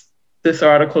this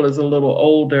article is a little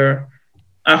older,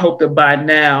 I hope that by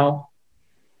now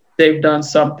they've done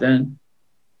something.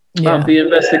 Yeah. The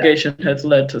investigation has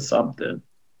led to something.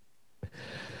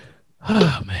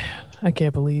 Oh man, I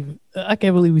can't believe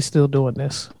we're still doing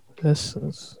this.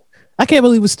 I can't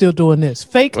believe we're still doing this.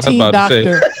 Fake teen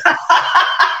doctor.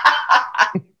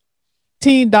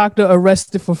 Teen doctor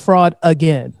arrested for fraud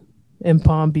again in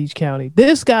Palm Beach County.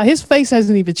 This guy, his face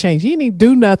hasn't even changed. He didn't even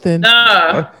do nothing.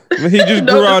 Nah. He just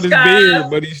grew out his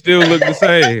beard, but he still looked the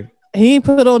same. He ain't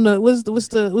put on the what's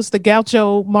the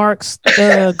Gaucho Marx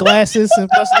glasses and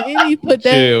he didn't put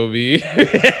that. Chill, me.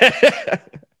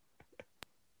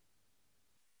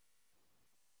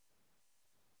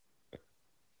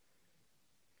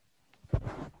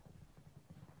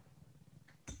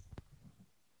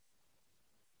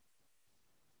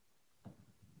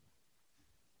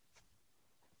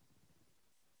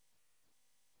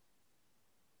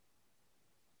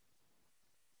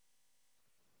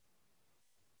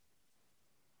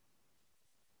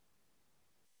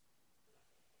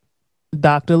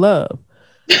 Dr. Love.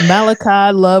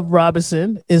 Malachi Love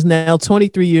Robinson is now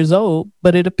 23 years old,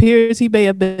 but it appears he may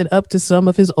have been up to some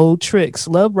of his old tricks.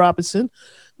 Love Robinson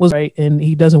was right, and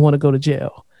he doesn't want to go to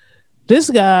jail. This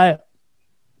guy,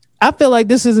 I feel like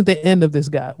this isn't the end of this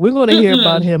guy. We're going to hear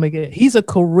about him again. He's a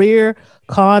career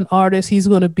con artist. He's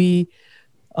going to be,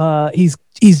 he's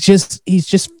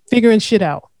just figuring shit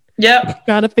out. Yep.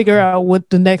 Trying to figure out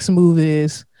what the next move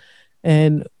is.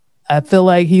 And I feel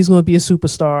like he's going to be a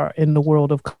superstar in the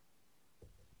world of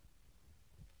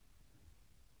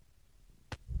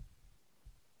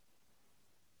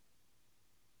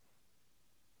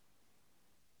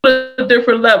a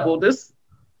different level. This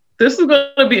is going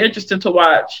to be interesting to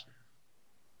watch.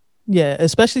 Yeah,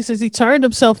 especially since he turned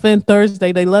himself in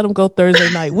Thursday. They let him go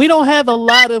Thursday night. We don't have a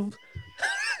lot of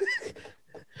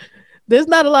there's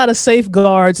not a lot of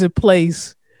safeguards in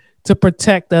place to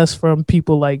protect us from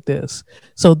people like this.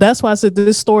 So that's why I said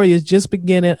this story is just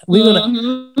beginning. We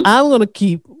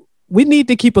need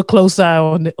to keep a close eye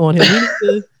on him. We need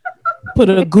to put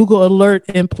a Google alert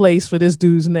in place for this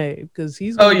dude's name because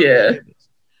he's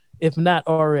if not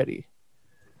already.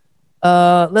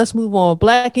 Let's move on.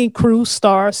 Black Ink Crew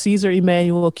star Caesar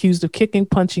Emanuel accused of kicking,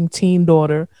 punching teen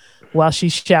daughter while she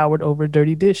showered over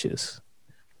dirty dishes.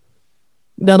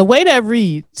 Now the way that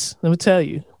reads, let me tell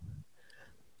you,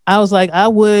 I was like, I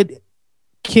would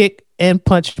kick and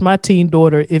punch my teen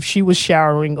daughter if she was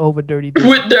showering over dirty dishes.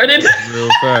 With dirty dishes. Real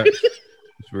facts.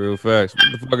 It's real facts.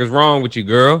 What the fuck is wrong with you,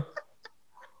 girl?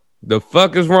 The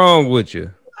fuck is wrong with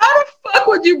you? How the fuck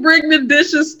would you bring the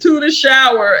dishes to the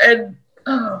shower? And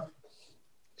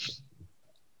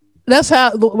that's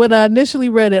how. When I initially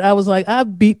read it, I was like, I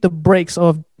beat the brakes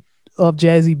off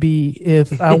Jazzy B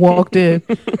if I walked in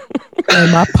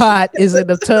and my pot is in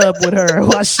the tub with her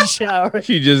while she showering.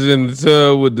 She just in the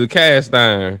tub with the cast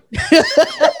iron.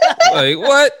 Like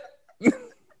what?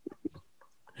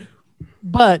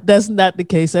 But that's not the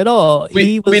case at all.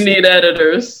 We need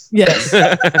editors. Yes.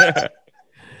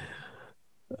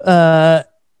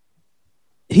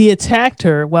 He attacked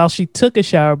her while she took a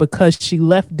shower because she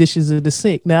left dishes in the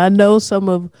sink. Now, I know some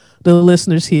of the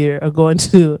listeners here are going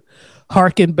to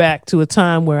harken back to a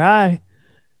time where I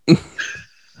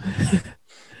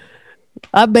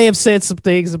may have said some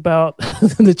things about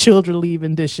the children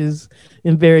leaving dishes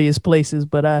in various places,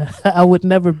 but I would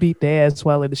never beat their ass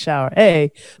while in the shower.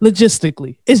 Hey,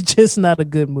 logistically, it's just not a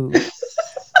good move.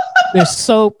 There's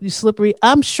soap, you're slippery.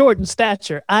 I'm short in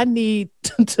stature. I need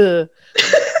to...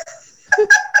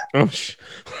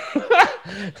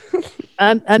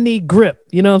 I need grip.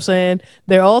 You know what I'm saying?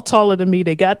 They're all taller than me.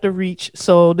 They got the reach.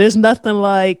 So there's nothing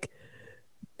like...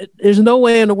 There's no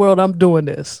way in the world I'm doing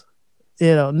this.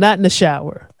 You know, not in the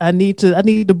shower. I need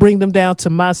to bring them down to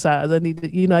my size. I need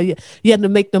to, you have to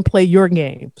make them play your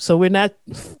game. So we're not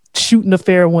shooting a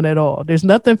fair one at all. There's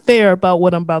nothing fair about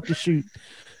what I'm about to shoot.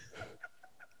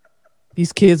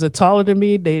 These kids are taller than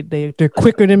me. They're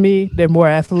quicker than me. They're more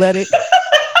athletic.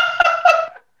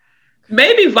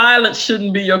 Maybe violence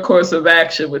shouldn't be your course of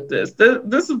action with this.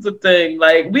 This is the thing.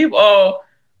 Like, we've all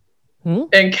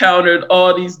encountered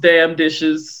all these damn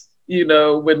dishes,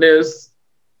 when there's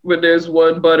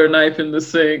one butter knife in the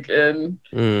sink and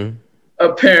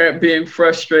a parent being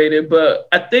frustrated. But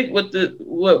I think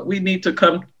what we need to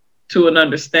come to an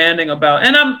understanding about,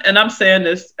 and I'm saying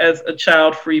this as a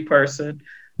child-free person,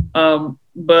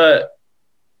 but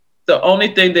the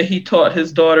only thing that he taught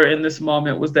his daughter in this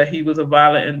moment was that he was a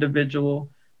violent individual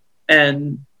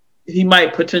and he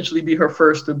might potentially be her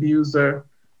first abuser.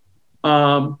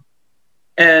 And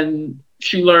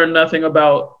she learned nothing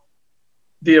about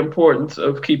the importance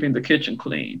of keeping the kitchen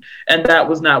clean. And that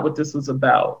was not what this was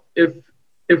about, if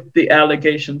the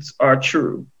allegations are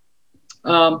true.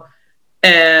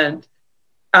 And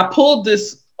I pulled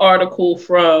this article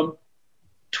from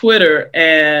Twitter,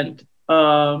 and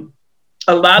a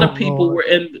lot of people were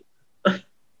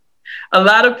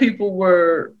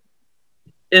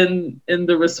in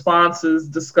the responses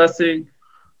discussing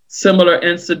similar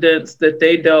incidents that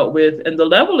they dealt with, and the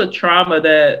level of trauma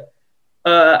that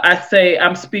I say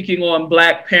I'm speaking on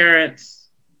Black parents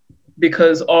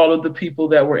because all of the people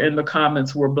that were in the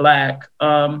comments were Black.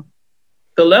 The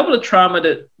level of trauma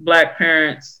that Black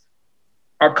parents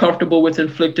are comfortable with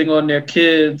inflicting on their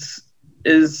kids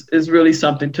is really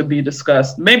something to be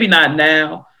discussed. Maybe not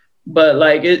now, but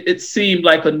like it seemed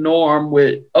like a norm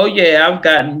with, oh yeah, I've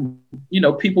gotten,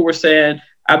 people were saying,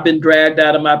 I've been dragged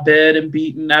out of my bed and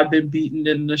beaten. I've been beaten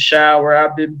in the shower.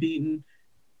 I've been beaten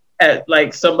at,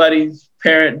 like, somebody's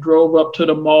parent drove up to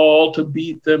the mall to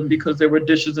beat them because there were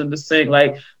dishes in the sink.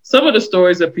 Like, some of the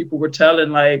stories that people were telling,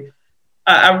 like,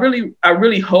 I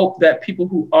really hope that people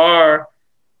who are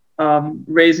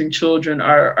raising children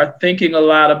are thinking a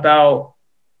lot about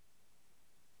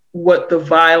what the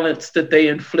violence that they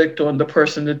inflict on the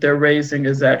person that they're raising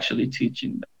is actually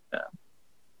teaching them.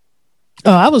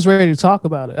 Oh, I was ready to talk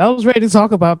about it. I was ready to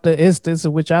talk about the instance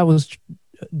in which I was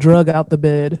drug out the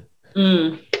bed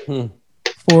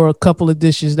for a couple of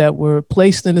dishes that were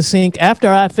placed in the sink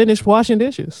after I finished washing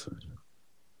dishes.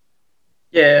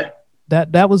 Yeah.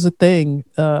 That was a thing.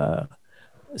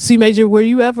 C Major, were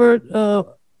you ever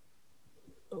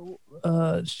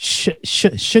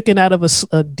shooken out of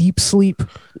a deep sleep?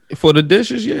 For the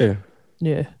dishes, yeah.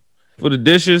 Yeah. For the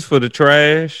dishes, for the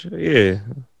trash, yeah.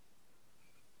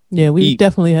 Yeah, we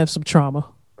definitely have some trauma.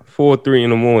 4-3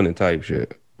 in the morning type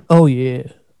shit. Oh yeah,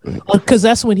 because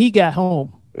that's when he got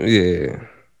home. Yeah,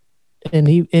 and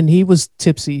he was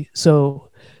tipsy, so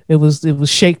it was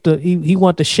shake the he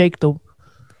wanted to shake the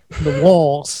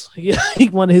walls. He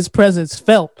wanted his presence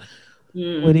felt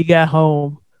when he got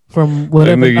home from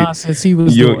whatever nonsense he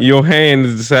was doing. Your hand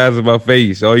is the size of my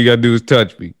face. All you gotta do is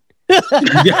touch me.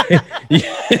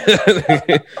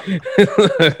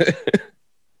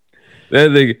 That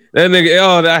nigga,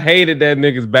 oh, I hated that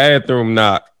nigga's bathroom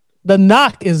knock. The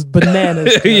knock is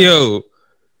bananas. Yo.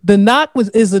 The knock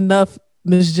is enough,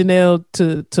 Miss Janelle,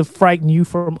 to frighten you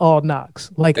from all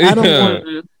knocks. Like, I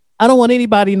don't want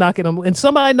anybody knocking on, and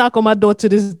somebody knock on my door to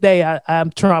this day, I'm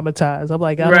traumatized. I'm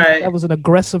like, that was an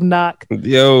aggressive knock.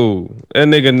 Yo, that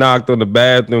nigga knocked on the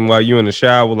bathroom while you in the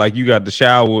shower, like you got the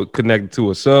shower connected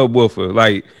to a subwoofer.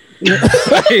 Like,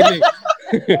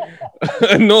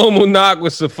 A normal knock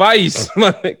would suffice.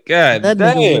 My God, That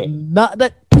damn. nigga would not.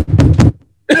 That.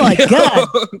 You're like, God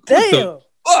damn.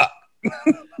 Fuck.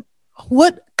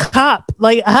 What cop?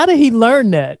 Like, how did he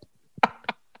learn that?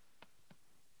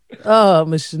 Oh,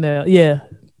 Miss Chanel. Yeah.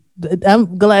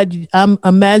 I'm glad I'm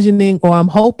imagining or I'm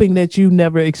hoping that you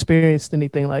never experienced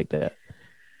anything like that.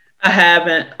 I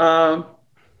haven't.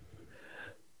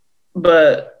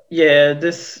 But yeah,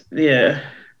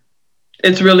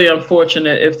 it's really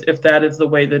unfortunate if that is the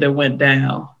way that it went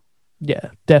down. Yeah,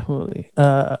 definitely.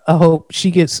 I hope she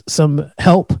gets some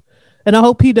help, and I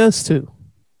hope he does too.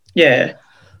 Yeah.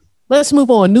 Let's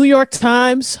move on. New York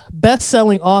Times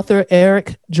best-selling author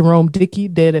Eric Jerome Dickey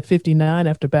dead at 59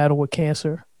 after battle with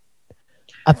cancer.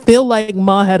 I feel like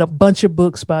Ma had a bunch of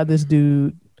books by this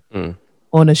dude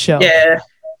on the show. Yeah.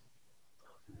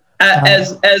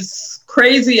 As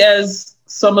crazy as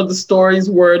some of the stories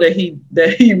were that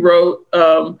he wrote,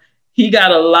 he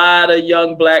got a lot of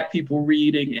young Black people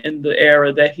reading in the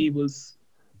era that he was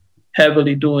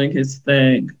heavily doing his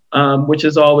thing, which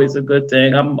is always a good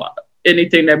thing.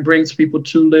 Anything that brings people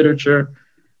to literature.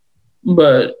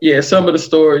 But yeah, some of the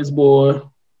stories, boy.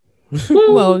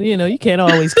 Well, you can't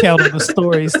always count on the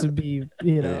stories to be,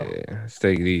 Yeah, let's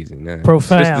take it easy now.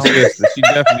 Profound. Sister. She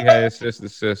definitely had a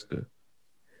sister.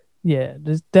 Yeah,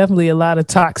 there's definitely a lot of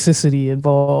toxicity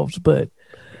involved, but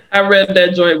I read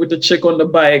that joint with the chick on the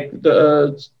bike,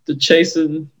 the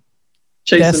chasing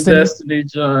Destiny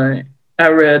joint. I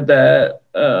read that,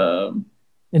 and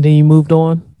then you moved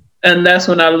on. And that's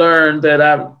when I learned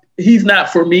that he's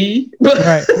not for me.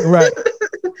 Right.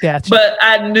 Gotcha. But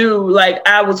I knew, like,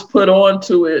 I was put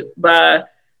onto it by,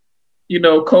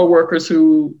 coworkers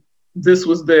who this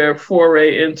was their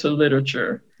foray into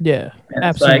literature. Yeah, and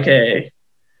absolutely. It's like, hey,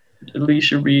 at least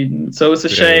you're reading. So it's a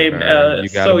shame. You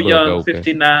So young, open.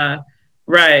 59.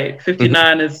 Right,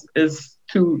 59 is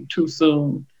too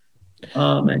soon.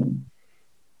 And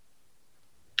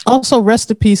also,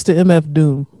 rest in peace to MF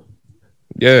Doom.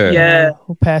 Yeah.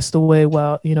 Who passed away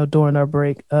while during our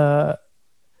break.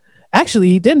 Actually,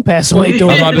 he didn't pass away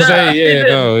during. I'm about to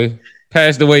say, he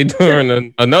passed away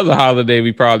during another holiday.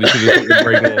 We probably should have took a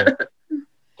break on.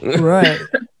 Right.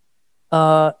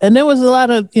 And there was a lot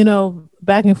of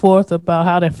back and forth about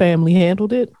how their family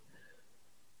handled it,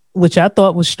 which I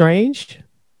thought was strange.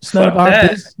 It's none of our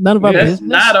business. It's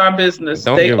not our business.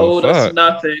 Don't they give a owed us fuck.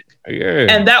 nothing. Yeah.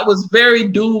 And that was very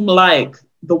Doom-like,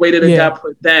 the way that it got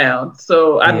put down.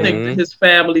 So I think that his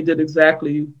family did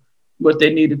exactly what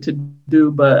they needed to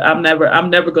do. But I'm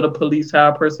never going to police how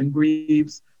a person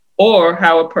grieves or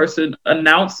how a person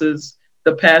announces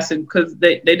the passing, because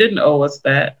they didn't owe us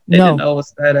that. They didn't owe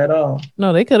us that at all.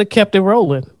 No, they could have kept it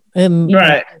rolling, and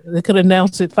they could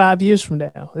announce it 5 years from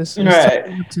now. It's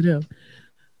totally up to them.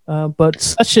 But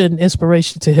such an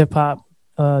inspiration to hip hop,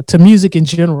 to music in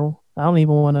general. I don't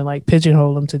even want to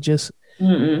pigeonhole them to just.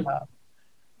 If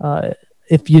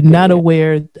you're not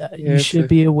aware, you should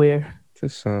be aware. It's a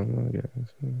song, I guess.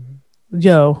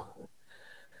 Yo,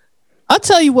 I'll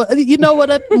tell you what. You know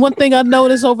what? One thing I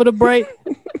noticed over the break.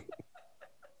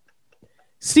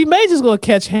 C Major's gonna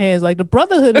catch hands. Like the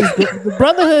Brotherhood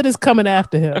is coming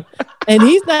after him, and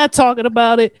he's not talking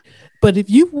about it. But if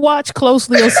you watch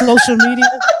closely on social media,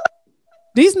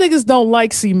 these niggas don't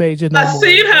like C Major no more. I've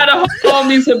seen how the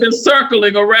homies have been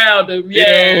circling around him.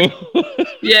 Yeah.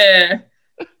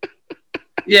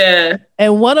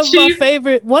 And one of my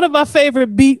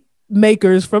favorite beat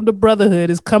makers from the Brotherhood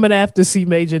is coming after C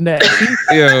Major next.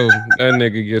 Yo, that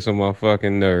nigga gets on my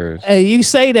fucking nerves. Hey, you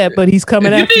say that, but he's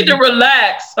coming after you. You need to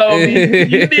relax, homie.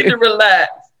 You need to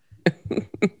relax.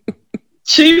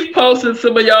 Chief posted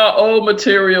some of y'all old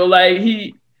material, like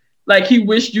he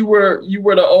wished you were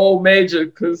the old Major,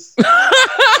 because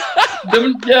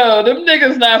them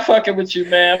niggas not fucking with you,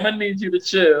 man. I need you to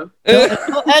chill.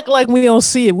 Don't act like we don't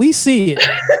see it. We see it.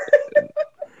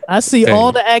 I see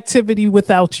all the activity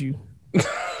without you.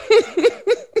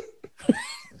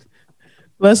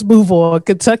 Let's move on.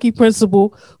 Kentucky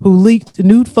principal who leaked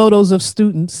nude photos of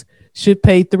students should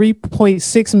pay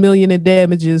 $3.6 million in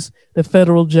damages, the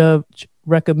federal judge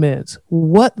recommends.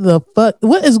 What the fuck?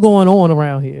 What is going on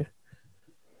around here?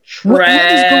 What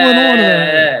is going on around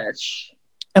here?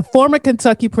 A former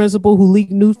Kentucky principal who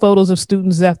leaked nude photos of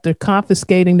students after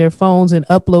confiscating their phones and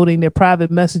uploading their private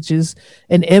messages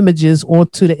and images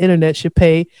onto the internet should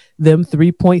pay them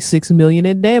 $3.6 million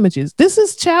in damages. This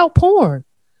is child porn.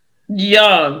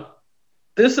 Young.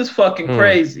 This is fucking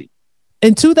crazy.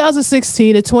 In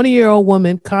 2016, a 20-year-old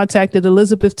woman contacted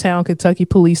Elizabethtown, Kentucky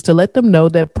police to let them know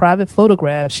that private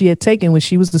photographs she had taken when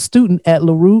she was a student at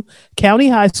LaRue County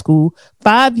High School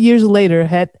 5 years later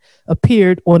had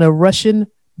appeared on a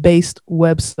Russian-based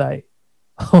website.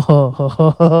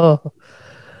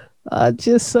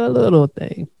 Just a little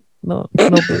thing. No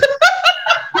big.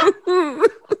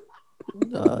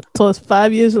 Towards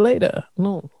 5 years later.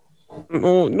 No.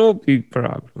 No big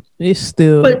problem. It's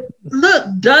still. But look,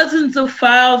 dozens of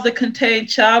files that contain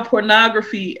child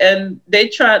pornography, and they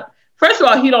tried. First of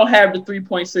all, he don't have the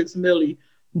 3.6 milli,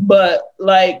 but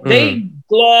like they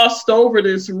glossed over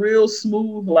this real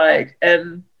smooth, like,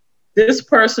 and this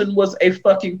person was a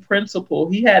fucking principal.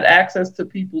 He had access to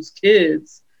people's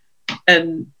kids,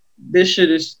 and this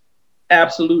shit is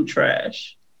absolute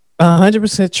trash.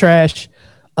 100% trash.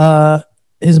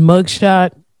 His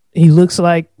mugshot, he looks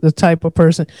like the type of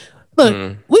person. Look,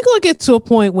 we're gonna get to a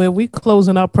point where we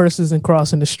closing our purses and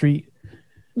crossing the street.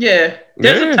 Yeah,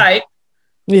 there's a type.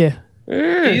 Yeah,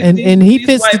 and he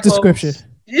fits the description.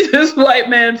 This white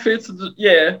man fits.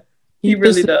 He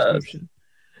really does.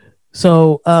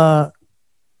 So,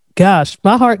 gosh,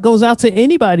 my heart goes out to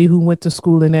anybody who went to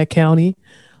school in that county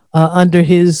under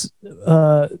his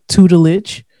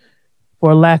tutelage,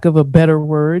 for lack of a better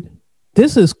word.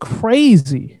 This is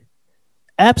crazy,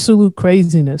 absolute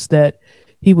craziness that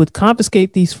he would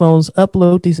confiscate these phones,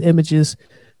 upload these images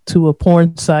to a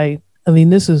porn site. I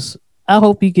mean, I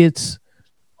hope he gets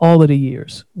all of the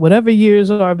years. Whatever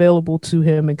years are available to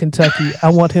him in Kentucky, I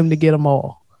want him to get them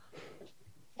all.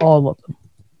 All of them.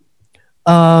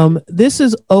 This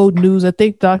is old news. I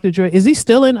think Dr. Dre, is he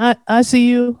still in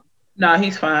ICU? No,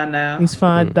 he's fine now. He's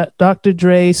fine. Dr.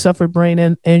 Dre suffered brain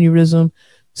aneurysm.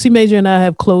 C Major and I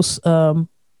have close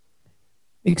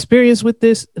experience with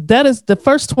this. That is the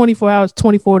first 24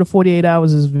 to 48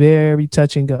 hours is very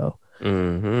touch and go.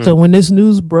 Mm-hmm. So when this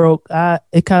news broke,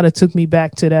 it kind of took me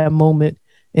back to that moment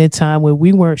in time where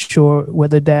we weren't sure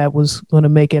whether Dad was going to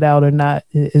make it out or not.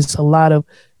 It's a lot of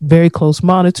very close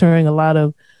monitoring. A lot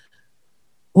of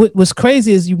what's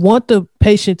crazy is you want the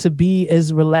patient to be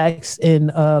as relaxed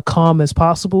and calm as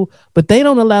possible, but they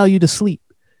don't allow you to sleep.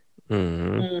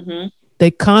 Mm-hmm. Mm-hmm. They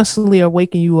constantly are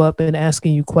waking you up and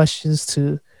asking you questions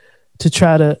to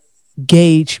try to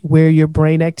gauge where your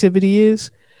brain activity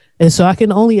is. And so I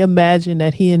can only imagine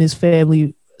that he and his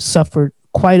family suffered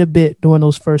quite a bit during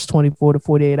those first 24 to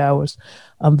 48 hours.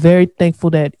 I'm very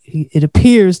thankful that it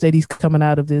appears that he's coming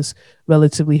out of this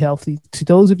relatively healthy. To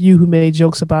those of you who made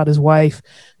jokes about his wife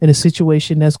and the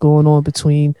situation that's going on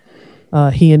between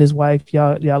he and his wife,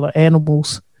 y'all are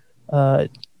animals.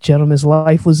 Gentleman's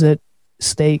life was at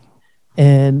stake.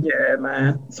 And yeah,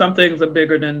 man, some things are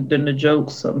bigger than the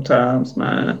jokes sometimes,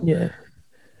 man. Yeah.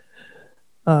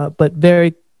 But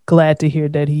very glad to hear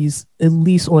that he's at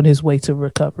least on his way to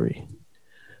recovery.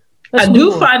 I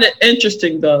do find it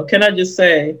interesting, though. Can I just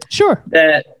say, sure,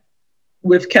 that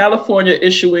with California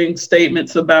issuing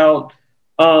statements about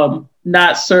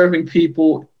not serving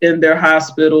people in their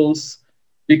hospitals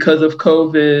because of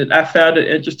COVID, I found it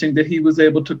interesting that he was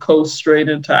able to coast straight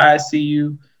into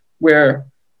ICU where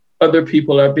other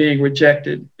people are being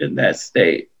rejected in that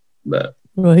state. But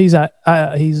well, he's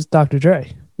Dr.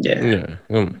 Dre. Yeah.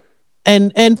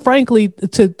 And frankly,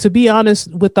 to be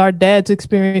honest, with our dad's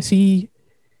experience,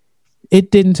 it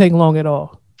didn't take long at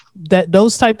all. That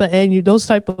those type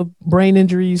of brain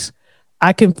injuries,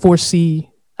 I can see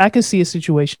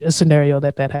a scenario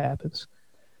that happens,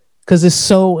 because it's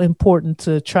so important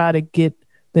to try to get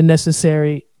the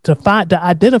necessary to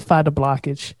identify the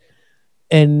blockage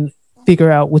and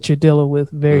figure out what you're dealing with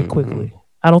very quickly.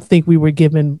 I don't think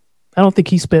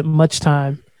he spent much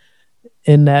time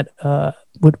in that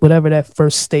with whatever that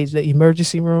first stage, the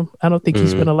emergency room. I don't think he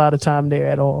spent a lot of time there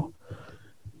at all.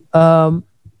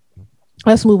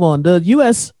 Let's move on. The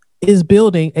U.S. is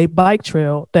building a bike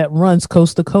trail that runs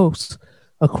coast to coast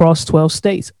across 12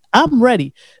 states. I'm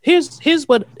ready. Here's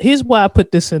why I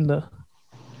put this in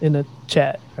the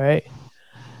chat. Right.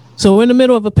 So we're in the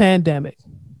middle of a pandemic.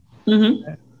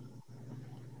 Mm-hmm.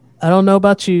 I don't know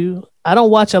about you. I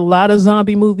don't watch a lot of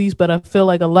zombie movies, but I feel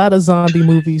like a lot of zombie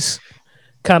movies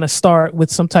kind of start with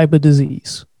some type of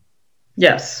disease.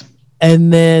 Yes.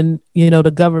 And then,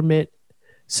 the government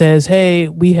says, hey,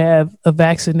 we have a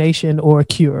vaccination or a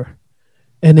cure.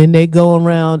 And then they go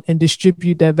around and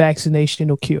distribute that vaccination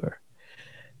or cure.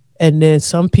 And then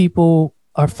some people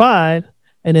are fine.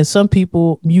 And then some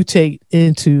people mutate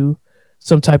into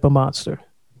some type of monster.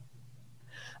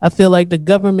 I feel like the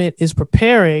government is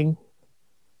preparing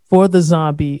for the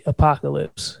zombie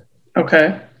apocalypse.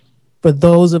 Okay. For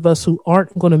those of us who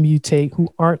aren't going to mutate,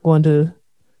 who aren't going to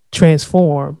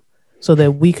transform, so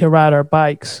that we can ride our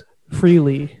bikes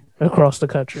freely across the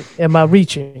country. Am I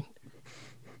reaching?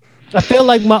 I feel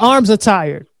like my arms are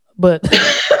tired, but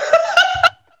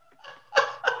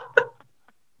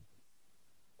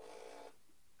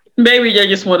Maybe they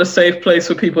just want a safe place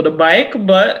for people to bike,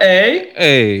 but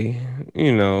Hey,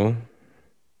 you know,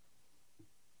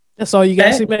 That's all you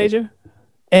got, C Major?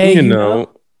 Hey, you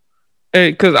know.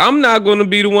 Hey, because I'm not going to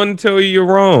be the one to tell you you're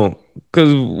wrong.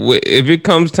 Because if it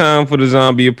comes time for the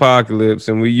zombie apocalypse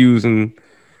and we're using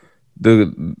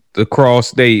the cross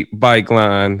state bike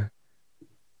line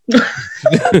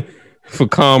for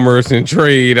commerce and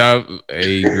trade, I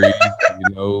agree.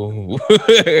 You know,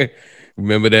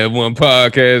 remember that one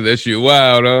podcast? That shit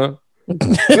wild, huh?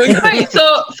 wait,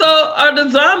 so are the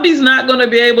zombies not going to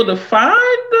be able to find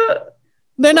the?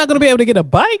 They're not going to be able to get a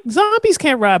bike. Zombies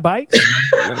can't ride bikes.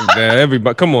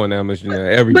 Everybody, come on now, Mr.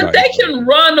 Everybody. But they can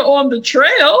run on the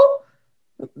trail.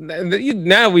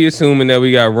 Now we assuming that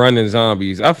we got running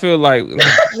zombies. I feel like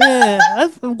Yeah,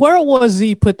 World War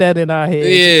Z put that in our heads.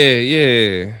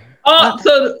 yeah.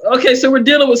 So we're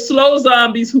dealing with slow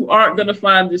zombies who aren't going to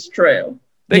find this trail.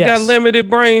 They Yes. got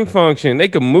limited brain function. They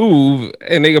can move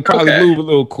and they can probably Okay. move a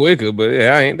little quicker, but they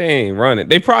ain't running.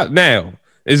 They probably now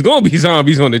it's gonna be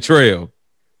zombies on the trail.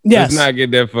 Yes, Let's not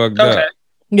get that fucked Okay. up.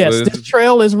 yes. But- This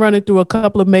trail is running through a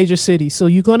couple of major cities, so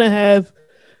you're gonna have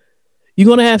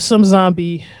some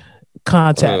zombie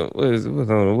contact. What's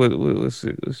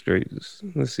straight?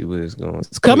 Let's see where it's going.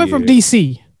 It's coming from yeah.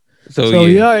 DC, So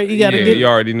you yeah, gotta get. you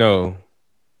already know.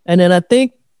 And then I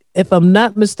think, if I'm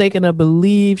not mistaken, I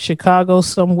believe Chicago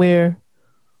somewhere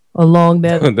along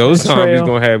that Those that zombies trail.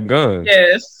 gonna have guns.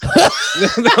 Yes.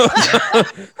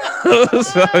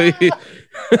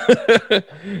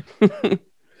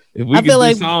 If we I feel could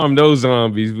like- disarm those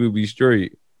zombies, we'll be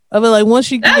straight. I feel like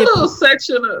once you That get, little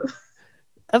section of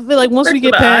I feel like once we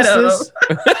get section of past Idaho. this,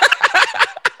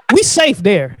 we safe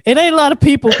there. It ain't a lot of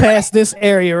people past this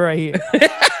area right here.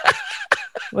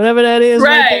 Whatever that is,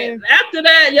 right Right. After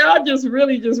that, y'all just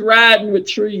really just riding with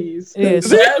trees. there. Yeah,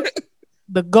 so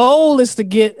the goal is to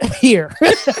get here.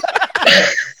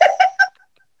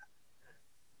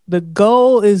 The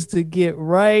goal is to get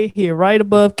right here, right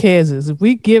above Kansas. If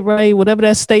we get right, whatever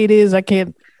that state is, I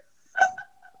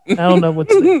don't know what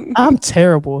to, I'm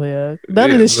terrible here.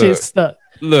 None of this look. shit stuck.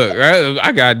 Look,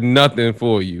 I got nothing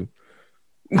for you.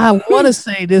 I want to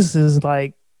say this is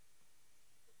like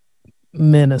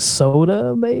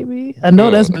Minnesota, maybe. I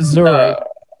know that's Missouri.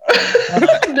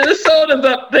 Minnesota's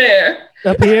up there.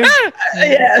 Up here.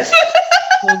 Yes.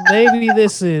 So maybe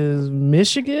this is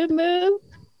Michigan, man.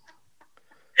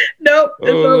 Nope. It's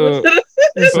over to the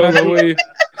It's Hold on, not- wait.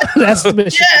 that's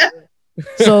Michigan. yeah.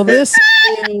 So this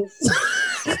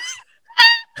is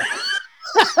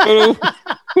Hold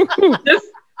on. Just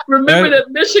remember that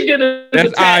Michigan is That's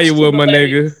attached Iowa, to my the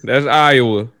nigga. That's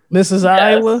Iowa. this is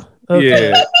Iowa.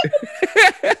 Okay. Yeah.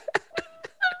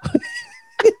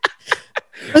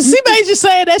 But C Major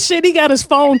saying that shit, he got his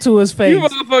phone to his face. You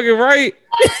motherfucking right.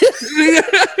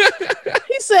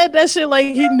 He said that shit like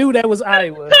he knew that was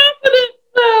Iowa.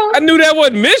 I knew that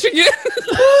wasn't Michigan.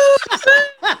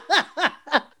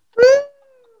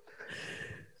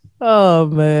 Oh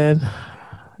man.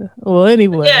 Well,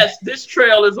 anyway, Yes, this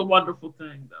trail is a wonderful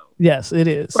thing, though, yes, it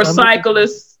is. for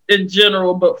cyclists in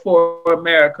general, but for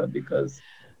America because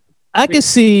I can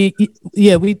see.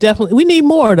 Yeah, we need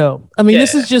more though. I mean,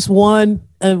 this Yeah. is just one,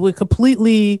 and we're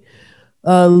completely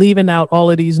leaving out all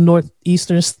of these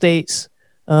northeastern states.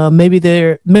 Maybe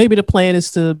the plan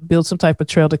is to build some type of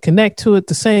trail to connect to it.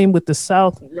 The same with the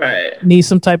South. right. Need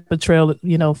some type of trail,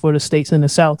 for the states in the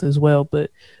South as well.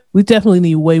 But we definitely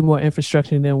need way more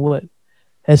infrastructure than what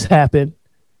has happened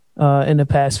in the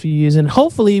past few years. And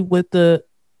hopefully with the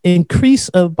increase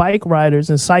of bike riders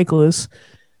and cyclists,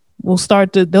 they'll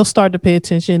start to pay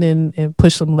attention and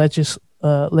push some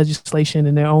legislation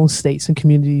in their own states and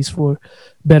communities for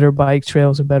better bike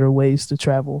trails and better ways to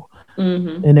travel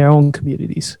in their own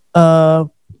communities.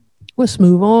 Let's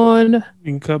move on. You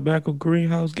can cut back on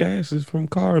greenhouse gases from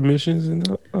car emissions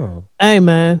and Hey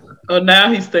man, Oh,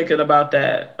 now he's thinking about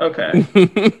that. Okay.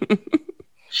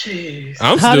 Jeez.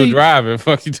 I'm How still do you- driving.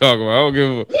 Fuck you talking about? I don't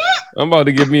give a. I'm about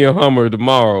to get me a Hummer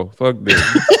tomorrow. Fuck this.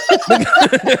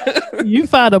 you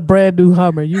found a brand new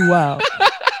Hummer. You wild.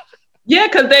 Yeah,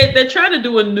 because they're trying to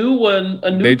do a new one.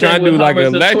 They trying to do like an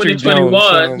an electric jump.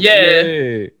 2021.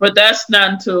 Yeah. But that's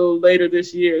not until later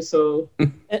this year. So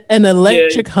An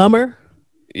electric Hummer.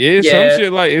 Yeah, Yeah. some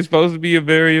shit like it's supposed to be a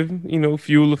very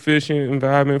fuel efficient,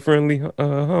 environment friendly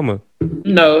Hummer.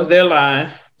 no, they're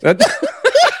lying. That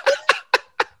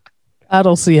I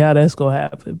don't see how that's gonna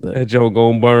happen, but that joke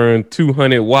gonna burn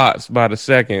 200 watts by the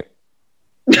second.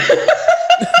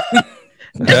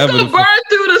 It's gonna burn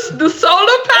through the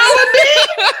solar power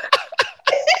beam.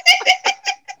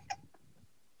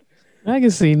 I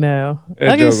can see now. That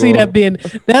I can joke see on.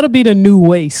 that'll be the new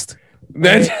waste.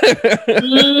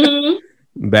 Mhm.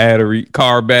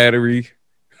 Car battery.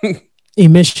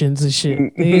 Emissions and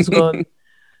shit.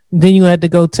 Then you had to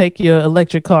go take your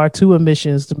electric car to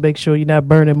emissions to make sure you're not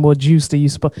burning more juice than you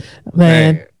supposed.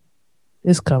 Man,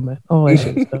 it's coming. Oh, that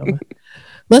shit's coming.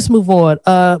 Let's move on.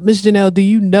 Miss Janelle, do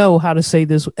you know how to say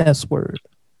this S word?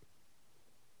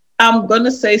 I'm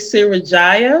gonna say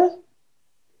Sirajaya.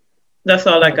 That's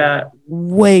all I got.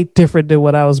 Way different than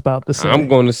what I was about to say. I'm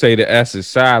going to say the S is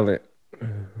silent.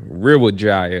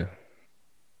 Riwajaya.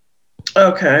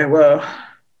 Okay, well,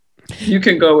 you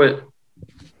can go with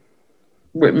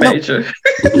Major.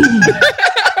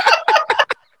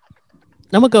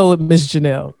 I'm gonna go with Miss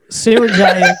Janelle.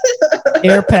 Sirajaya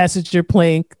air passenger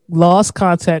plane lost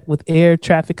contact with air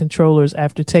traffic controllers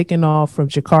after taking off from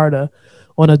Jakarta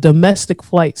on a domestic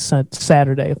flight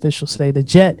Saturday. Officials say the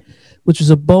jet, which was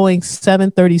a Boeing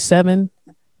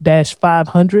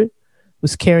 737-500,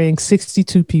 was carrying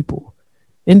 62 people.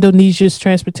 Indonesia's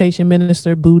transportation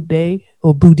minister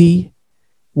Budi,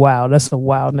 wow, that's a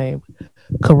wild name,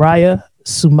 Karaya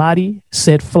Sumadi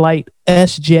said flight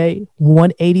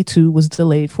SJ-182 was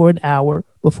delayed for an hour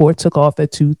before it took off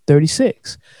at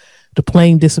 2:36. The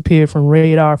plane disappeared from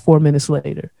radar 4 minutes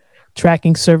later.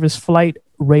 Tracking service flight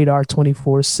Radar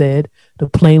 24 said the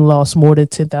plane lost more than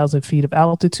 10,000 feet of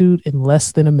altitude in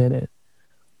less than a minute.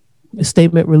 A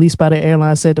statement released by the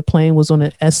airline said the plane was on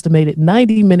an estimated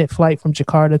 90-minute flight from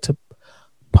Jakarta to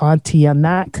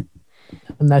Pontianak.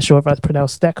 I'm not sure if I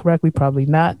pronounced that correctly. Probably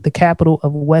not. The capital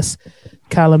of West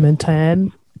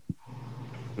Kalimantan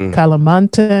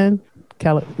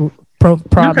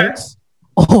province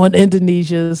on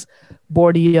Indonesia's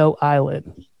Borneo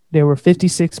Island. There were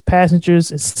 56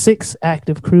 passengers and 6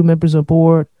 active crew members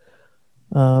aboard.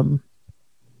 Hearts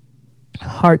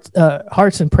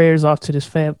and prayers off to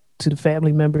the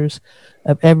family members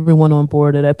of everyone on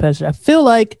board of that passenger. I feel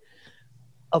like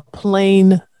a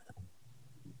plane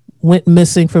went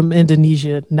missing from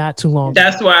Indonesia not too long ago.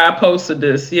 That's why I posted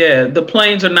this. Yeah, the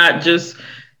planes are not just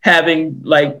having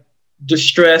like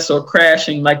distress or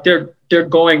crashing, like they're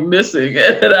going missing,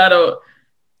 and I don't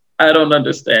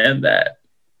understand that.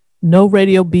 No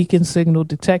radio beacon signal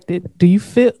detected. Do you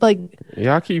feel like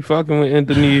y'all keep fucking with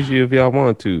Indonesia if y'all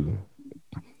want to?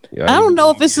 I don't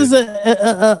know if this is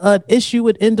an issue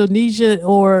with Indonesia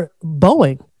or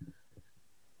Boeing.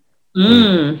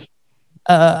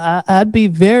 I'd be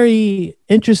very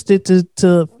interested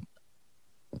to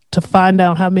find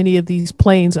out how many of these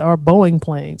planes are Boeing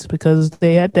planes, because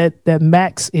they had that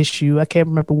MAX issue. I can't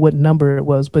remember what number it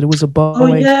was, but it was a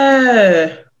Boeing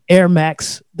Air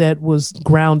Max that was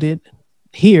grounded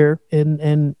here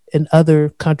and in other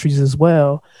countries as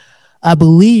well. I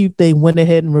believe they went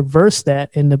ahead and reversed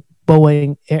that, and the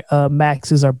Boeing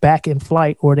Maxes are back in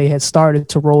flight, or they had started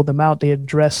to roll them out. They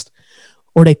addressed,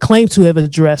 or they claim to have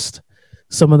addressed,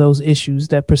 some of those issues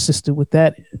that persisted with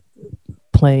that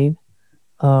plane,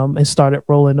 and started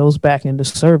rolling those back into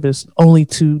service, only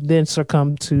to then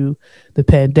succumb to the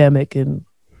pandemic and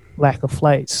lack of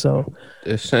flights. So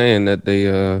they're saying that they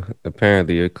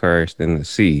apparently crashed in the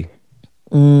sea.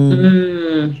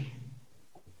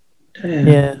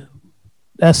 Yeah,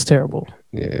 that's terrible.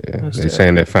 Yeah, they're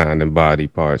saying they're finding body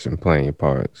parts and plane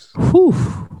parts. Whew.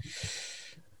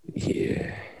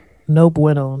 Yeah. No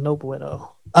bueno.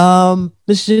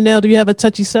 Ms. Janelle, do you have a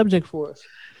touchy subject for us?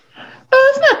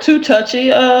 It's not too touchy.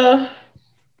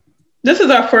 This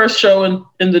is our first show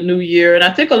in the new year, and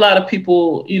I think a lot of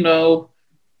people,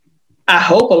 I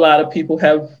hope a lot of people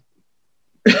have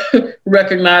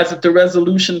recognized that the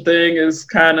resolution thing is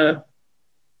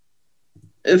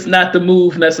it's not the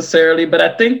move necessarily, but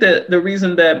I think that the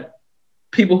reason that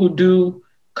people who do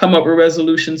come up with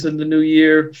resolutions in the new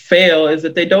year fail is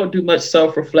that they don't do much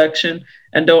self-reflection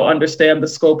and don't understand the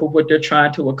scope of what they're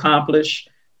trying to accomplish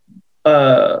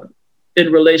in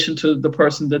relation to the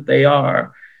person that they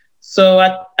are. So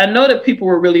I know that people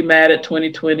were really mad at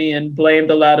 2020 and blamed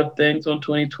a lot of things on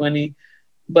 2020,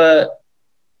 but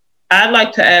I'd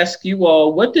like to ask you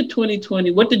all, what did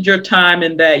your time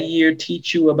in that year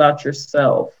teach you about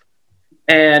yourself?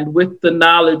 And with the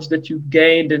knowledge that you've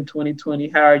gained in 2020,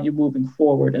 how are you moving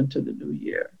forward into the new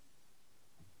year?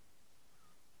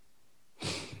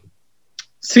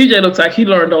 CJ looks like he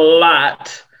learned a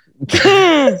lot.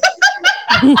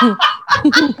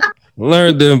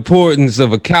 Learned the importance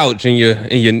of a couch in your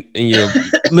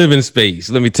living space.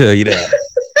 Let me tell you that.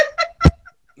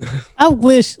 I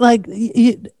wish,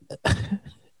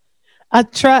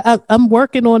 I'm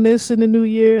working on this in the new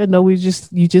year. I know you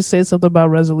just said something about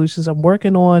resolutions. I'm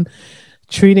working on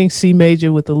treating C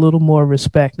Major with a little more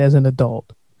respect as an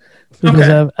adult,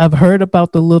 because I've heard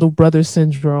about the little brother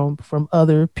syndrome from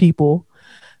other people.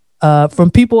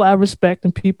 from people I respect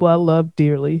and people I love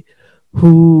dearly,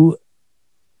 who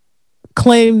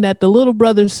claim that the little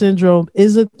brother syndrome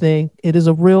is a thing. It is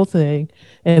a real thing.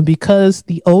 And because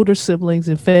the older siblings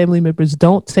and family members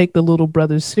don't take the little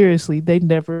brothers seriously, they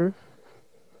never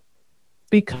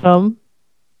reach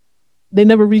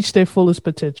their fullest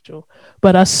potential.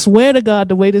 But I swear to God,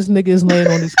 the way this nigga is laying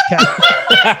on his couch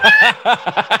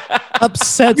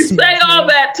upsets me. You say all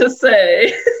that to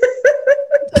say.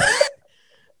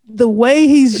 The way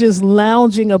he's just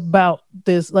lounging about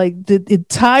this, like the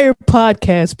entire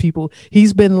podcast, people,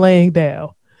 he's been laying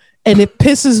down, and it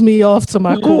pisses me off to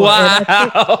my core. Wow.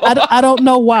 I don't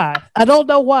know why. I don't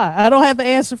know why. I don't have an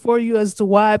answer for you as to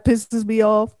why it pisses me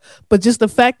off, but just the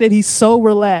fact that he's so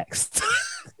relaxed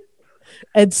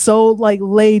and so like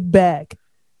laid back,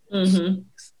 Mm-hmm.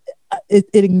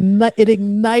 it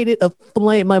ignited a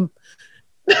flame.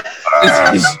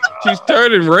 She's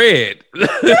turning red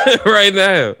right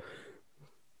now.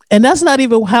 And that's not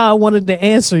even how I wanted to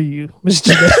answer you,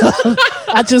 Mr.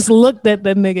 I just looked at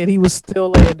that nigga and he was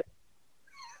still laying there.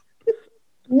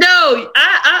 No,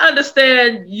 I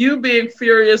understand you being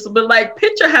furious, but like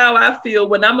picture how I feel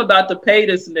when I'm about to pay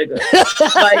this nigga.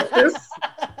 Like this.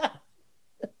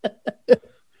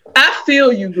 I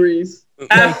feel you, Grease.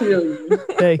 I feel you.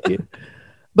 Thank you.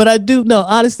 But I do know,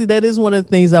 honestly, that is one of the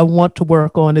things I want to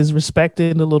work on is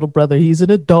respecting the little brother. He's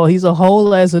an adult. He's a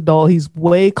whole ass adult. He's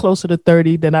way closer to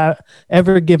 30 than I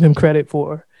ever give him credit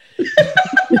for.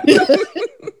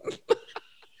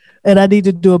 And I need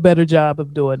to do a better job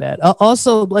of doing that.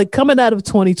 Also, like coming out of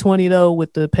 2020 though,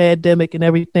 with the pandemic and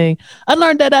everything, I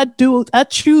learned that I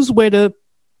choose where to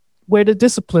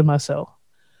discipline myself.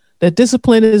 That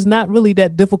discipline is not really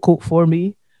that difficult for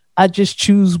me. I just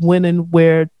choose when and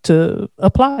where to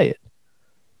apply it.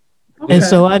 Okay. And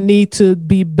so I need to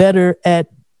be better at,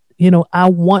 I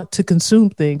want to consume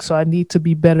things. So I need to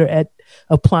be better at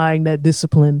applying that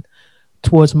discipline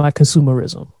towards my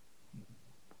consumerism.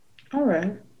 All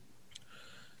right.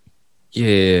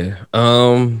 Yeah.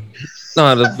 Sorry,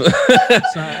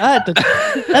 I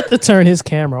had to turn his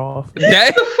camera off.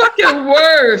 That's the fucking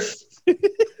worst.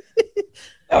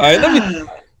 All right,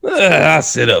 I'll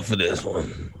sit up for this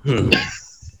one.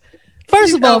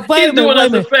 First of all, wait a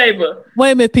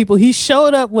minute, people. He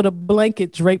showed up with a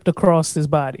blanket draped across his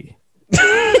body.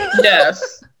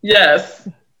 Yes.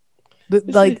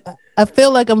 Like, I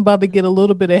feel like I'm about to get a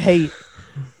little bit of hate.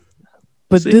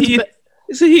 But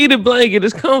it's a heated blanket.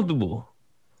 It's comfortable.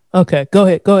 Okay, go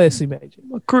ahead, C Major.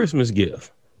 My Christmas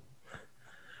gift.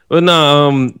 But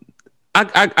no,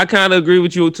 I kind of agree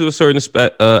with you to a certain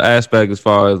aspect as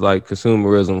far as like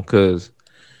consumerism, because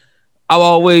I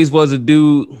always was a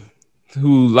dude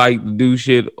who liked to do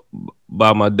shit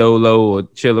by my dolo or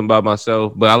chilling by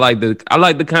myself, but I like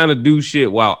to kind of do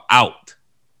shit while out.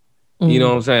 You know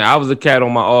what I'm saying? I was a cat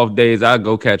on my off days. I'd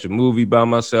go catch a movie by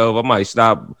myself. I might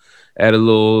stop at a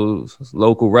little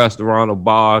local restaurant or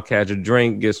bar, catch a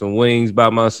drink, get some wings by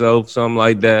myself, something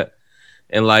like that.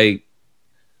 And like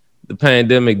the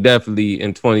pandemic definitely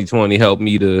in 2020 helped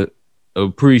me to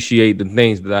appreciate the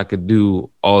things that I could do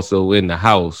also in the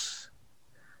house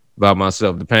by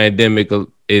myself. The pandemic,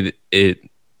 it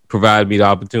provided me the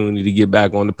opportunity to get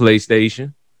back on the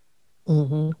PlayStation.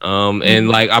 And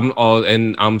like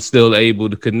I'm still able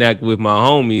to connect with my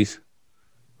homies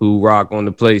who rock on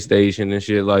the PlayStation and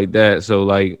shit like that. So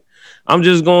like I'm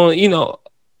just going, in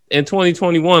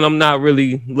 2021, I'm not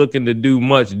really looking to do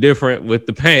much different with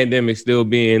the pandemic still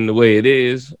being the way it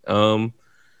is.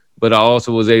 But I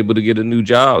also was able to get a new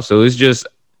job. So it's just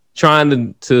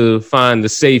trying to find the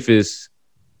safest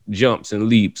jumps and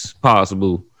leaps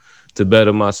possible to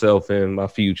better myself and my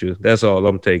future. That's all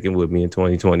I'm taking with me in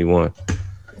 2021.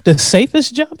 The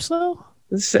safest jumps though?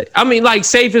 I mean, like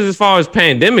safest as far as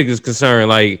pandemic is concerned.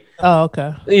 Like, oh,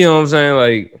 okay. You know what I'm saying?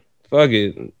 Like, fuck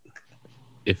it.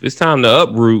 If it's time to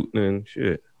uproot, then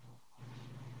shit.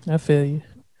 I feel you.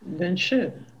 Then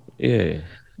shit. Yeah.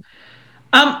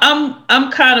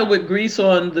 I'm kind of with Grease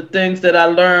on the things that I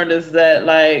learned is that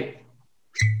like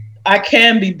I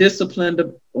can be disciplined.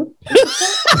 Like,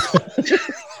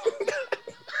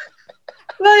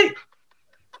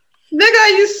 nigga, are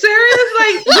you serious?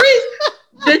 Like, Grease,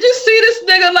 did you see this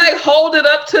nigga like hold it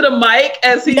up to the mic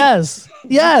as he? Yes.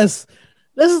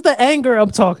 This is the anger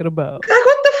I'm talking about. Like,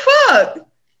 what the fuck?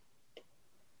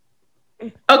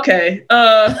 Okay,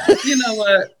 you know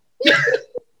what?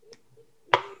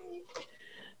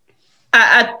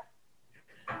 I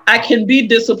can be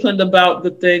disciplined about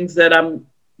the things that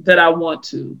I want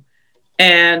to,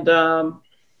 and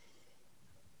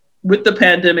with the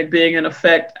pandemic being in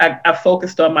effect, I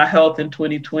focused on my health in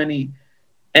 2020,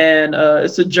 and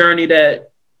it's a journey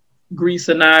that Grease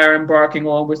and I are embarking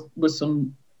on with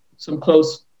some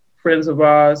close friends of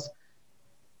ours.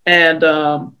 And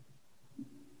I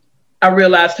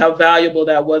realized how valuable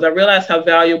that was. I realized how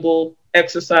valuable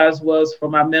exercise was for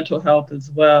my mental health as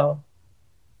well.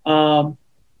 And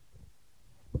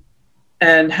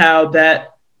how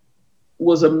that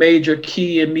was a major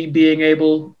key in me being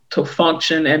able to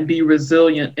function and be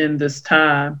resilient in this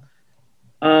time.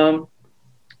 And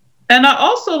I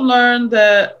also learned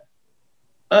that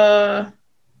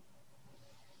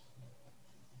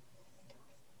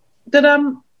that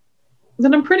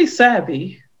I'm pretty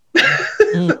savvy.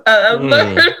 I've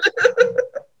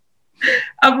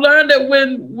learned that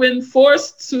when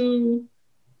forced to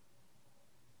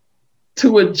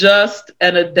adjust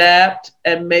and adapt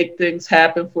and make things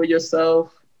happen for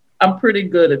yourself, I'm pretty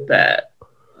good at that.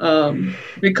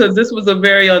 Because this was a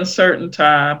very uncertain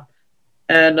time,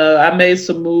 and I made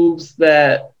some moves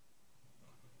that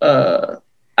I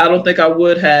don't think I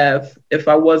would have if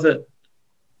I wasn't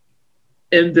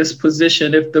in this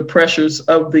position, if the pressures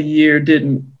of the year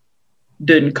didn't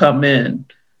come in.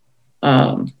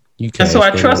 You can't. So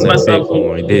I trust myself.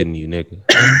 Bitcoin, didn't you, nigga?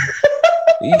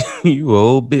 You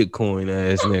old Bitcoin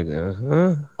ass nigga,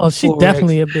 huh? Oh, she Forex.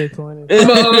 Definitely a Bitcoin.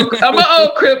 I'm an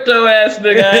old crypto ass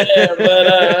nigga,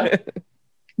 I am,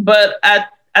 but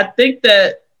I think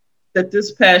that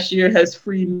this past year has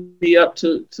freed me up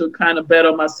to kind of bet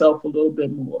on myself a little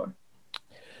bit more.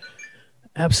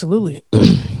 Absolutely.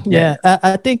 Yeah.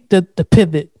 I think that the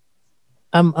pivot,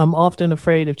 I'm often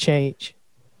afraid of change.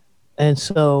 And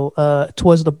so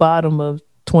towards the bottom of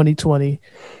 2020,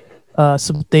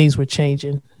 some things were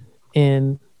changing,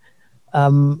 and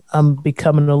I'm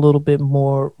becoming a little bit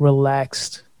more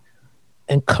relaxed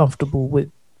and comfortable with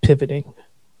pivoting.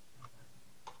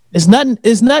 It's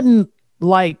nothing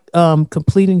like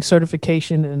completing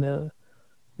certification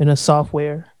in a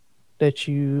software that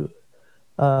you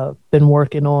been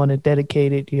working on and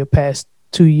dedicated your past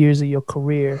 2 years of your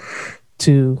career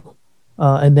to,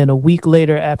 and then a week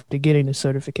later after getting the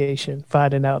certification,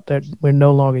 finding out that we're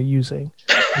no longer using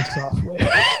the software.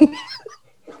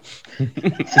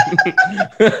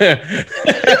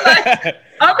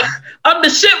 I'm the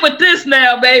shit with this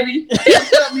now, baby. Can't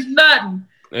tell me nothing.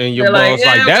 And your boss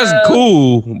like, that's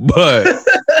cool, but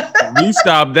we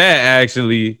stopped that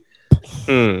actually.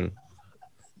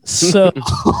 So,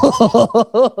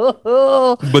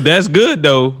 but that's good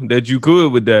though that you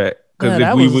could with that, because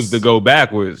if we was to go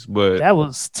backwards, but that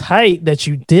was tight that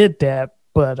you did that.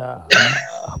 But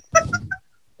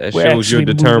that shows your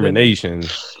determination.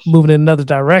 Moving in another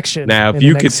direction. Now, if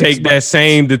you could take that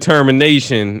same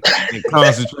determination and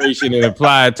concentration and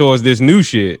apply it towards this new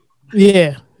shit.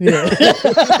 Yeah.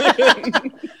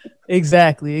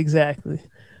 Exactly.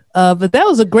 But that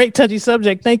was a great touchy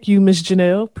subject. Thank you, Miss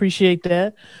Janelle. Appreciate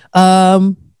that.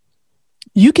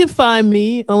 You can find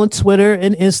me on Twitter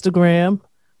and Instagram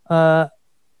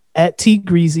at T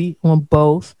Greasy on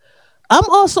both. I'm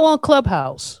also on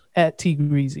Clubhouse at T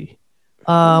Greasy.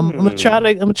 I'm gonna try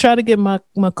to get my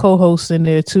co-hosts in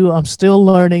there too. I'm still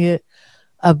learning it.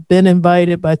 I've been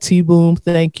invited by T Boom.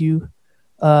 Thank you.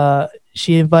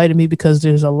 She invited me because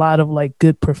there's a lot of like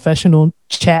good professional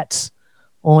chats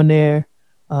on there.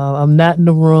 I'm not in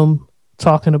the room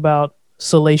talking about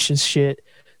salacious shit.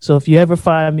 So if you ever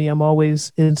find me, I'm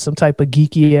always in some type of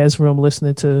geeky ass room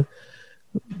listening to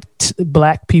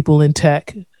black people in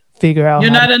tech figure out.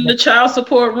 You're not in the child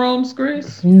support rooms,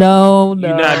 Chris? No.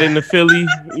 You're not in the Philly.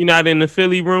 You're not in the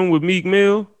Philly room with Meek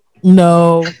Mill.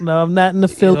 No, I'm not in the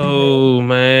Philly. Oh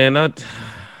man,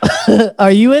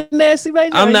 Are you in there,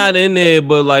 C-Major? I'm not in there,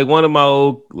 but like one of my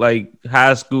old like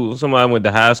high school, somebody I went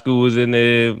to high school was in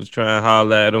there, was trying to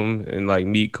holler at him, and like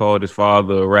Meek called his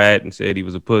father a rat and said he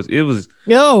was a pussy. It was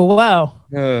wow.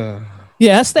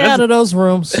 Yeah, I stay out of those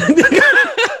rooms. So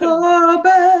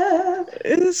bad.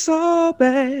 It's so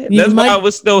bad. That's why I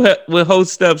was still with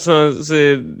host stepson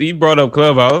said he brought up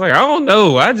Clubhouse. I was like, I don't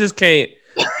know. I just can't.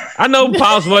 I know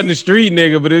Pops wasn't a street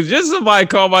nigga, but it's just somebody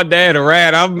called my dad a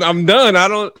rat. I'm done. I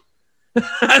don't.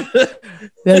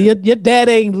 Yeah, your dad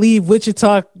ain't leave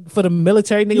Wichita for the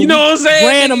military, nigga. You know what I'm saying?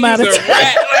 Ran him out of town.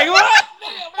 Like what?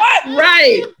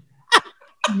 Right.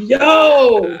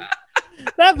 Yo.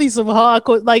 That'd be some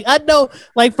hardcore. Like I know,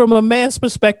 like from a man's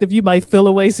perspective, you might feel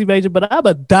away, C-Major, but I'm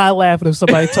a die laughing if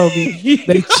somebody told me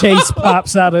they chase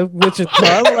Pops out of Wichita.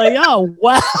 I'm like, oh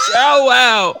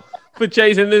wow. For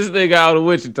chasing this nigga out of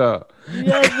Wichita.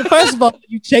 Yeah, first of all,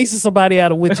 you chasing somebody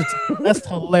out of Wichita. That's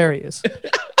hilarious.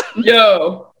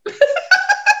 Yo.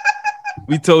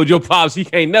 We told your Pops he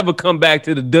can't never come back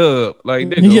to the dub. Like,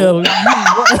 nigga. Yo,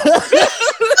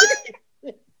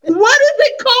 what is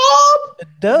it called? The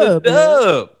dub. The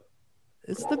dub.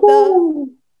 It's the dub.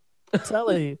 I'm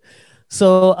telling you.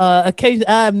 So occasionally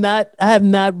I have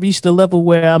not reached the level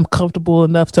where I'm comfortable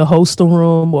enough to host a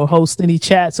room or host any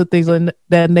chats or things of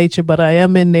that nature, but I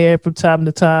am in there from time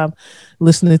to time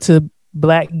listening to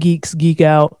Black Geeks Geek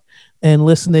Out and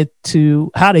listening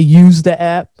to how to use the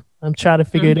app. I'm trying to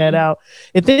figure that out.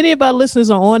 If any of our listeners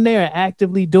are on there and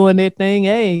actively doing their thing,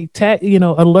 hey,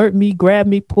 alert me, grab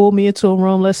me, pull me into a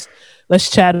room. Let's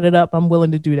chat it up. I'm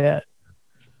willing to do that.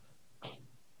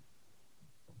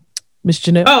 Miss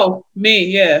Jeanette? Oh, me,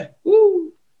 yeah.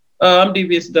 Woo. I'm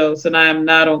Devious Dose, and I am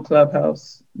not on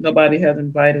Clubhouse. Nobody has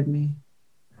invited me.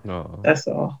 No. That's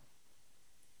all.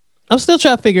 I'm still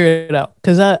trying to figure it out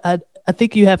because I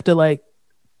think you have to like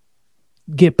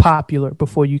get popular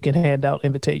before you can hand out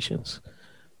invitations.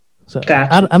 So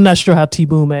Gotcha. I'm not sure how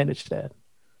T-Boom managed that.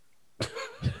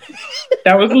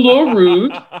 That was a little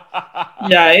rude.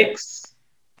 Yikes.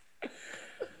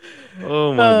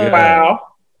 Oh my god! Wow.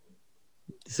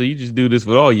 So you just do this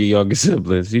with all your younger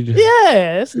siblings? You just...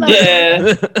 Yeah, it's not.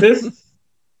 Yeah,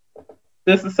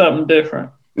 this is something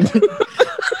different.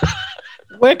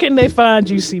 Where can they find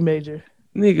you, C Major?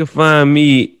 Nigga, find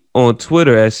me on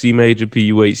Twitter at C Major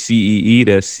PUHCEE.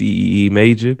 That's CEE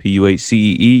Major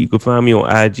PUHCEE. You can find me on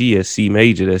IG at C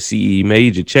Major. That's CE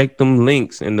Major. Check them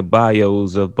links in the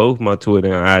bios of both my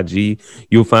Twitter and IG.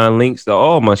 You'll find links to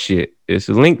all my shit. It's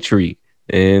a link tree,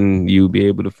 and you'll be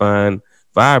able to find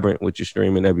Vibrant, which is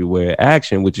streaming everywhere.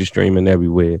 Action, which is streaming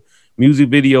everywhere. Music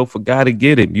video for Gotta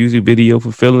Get It. Music video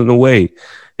for Feeling Away.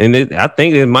 And I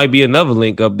think there might be another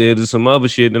link up there to some other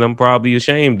shit that I'm probably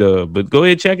ashamed of. But go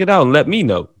ahead, check it out and let me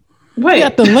know. Wait, You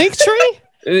got the link tree?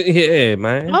 Yeah,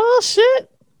 man. Oh shit!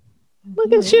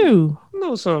 Look at you,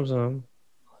 No, something.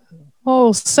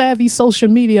 oh savvy social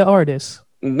media artist.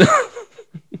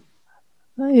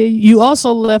 Hey, you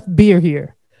also left beer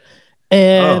here,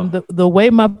 and the way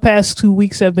my past 2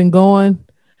 weeks have been going,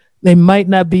 they might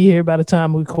not be here by the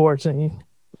time we quarantine.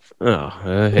 Oh,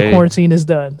 The hey, quarantine is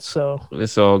done. So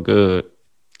it's all good.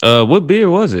 What beer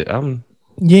was it?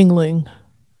 Yingling,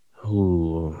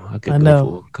 Ooh, I I could know.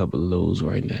 go for a couple of those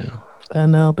right now. I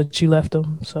know, but you left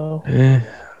them. So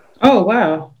oh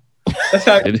wow. That's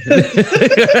how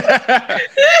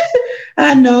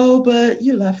I know, but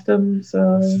you left them,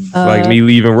 so Like me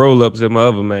leaving roll-ups at my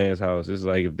other man's house. It's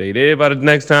like if they there by the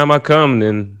next time I come,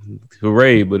 then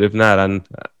hooray. But if not,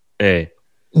 hey.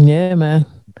 yeah, man.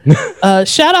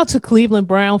 Shout out to Cleveland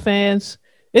Brown fans.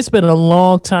 It's been a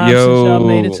long time since y'all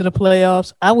made it to the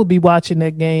playoffs. I will be watching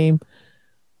that game.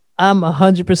 I'm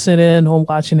 100% in on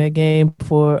watching that game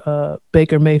for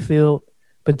Baker Mayfield,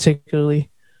 particularly.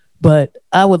 But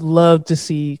I would love to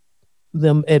see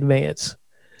them advance.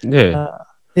 Yeah.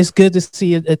 It's good to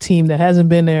see a team that hasn't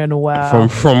been there in a while.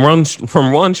 From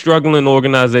one struggling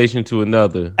organization to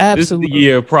another. Absolutely. This is the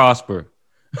year of prosper.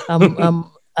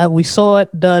 We saw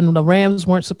it done. The Rams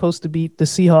weren't supposed to beat the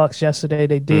Seahawks yesterday.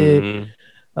 They did. Mhm.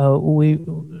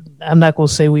 I'm not going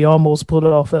to say we almost pulled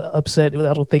it off upset.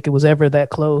 I don't think it was ever that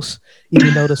close,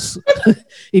 even though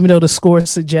the score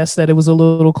suggests that it was a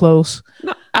little close.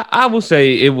 I will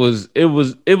say it was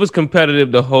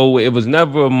competitive the whole way. It was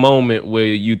never a moment where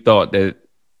you thought that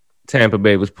Tampa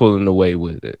Bay was pulling away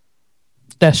with it.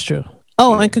 That's true.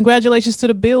 Oh, and congratulations to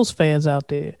the Bills fans out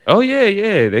there. Oh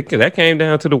yeah. That came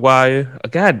down to the wire.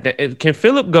 God, can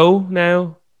Phillip go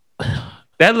now?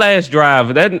 That last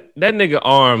drive, that nigga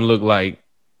arm looked like.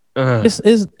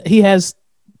 He has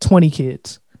 20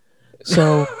 kids,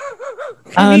 so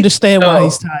I understand why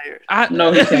he's tired.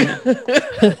 no, he can't.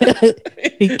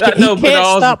 He can't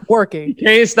stop working. He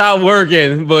can't stop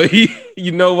working, but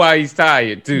you know why he's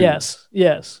tired too. Yes.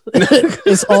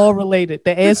 It's all related.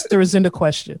 The answer is in the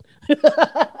question.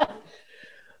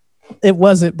 It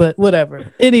wasn't, but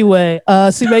whatever. Anyway,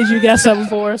 C Major, you got something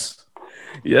for us?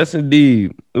 Yes,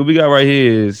 indeed. What we got right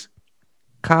here is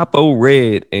Capo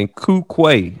Red and Ku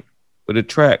Quay with a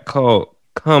track called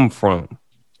 "Come From."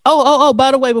 Oh!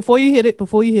 By the way, before you hit it,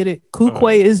 Ku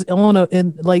Quay is doing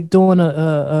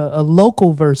a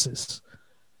local versus.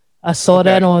 I saw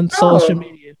that on social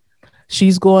media.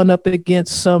 She's going up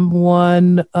against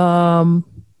someone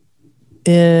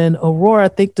in Aurora. I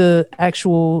think the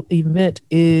actual event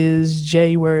is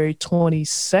January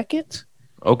 22nd.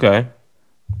 Okay.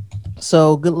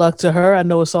 So good luck to her. I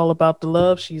know it's all about the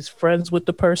love. She's friends with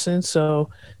the person,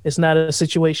 so it's not a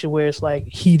situation where it's like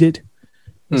heated.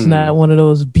 It's not one of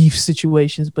those beef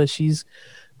situations, but she's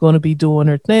going to be doing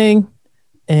her thing.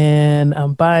 And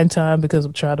I'm buying time because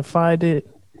I'm trying to find it.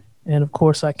 And of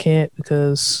course I can't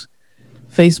because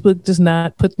Facebook does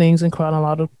not put things in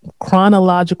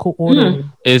chronological order.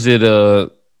 Is it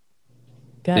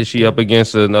is she up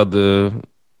against another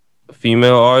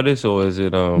female artist or is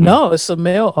it No, it's a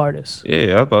male artist.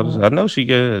 Yeah, I know she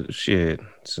got shit.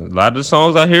 So a lot of the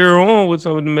songs I hear her on with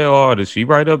some of the male artists. She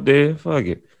right up there. Fuck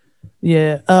it.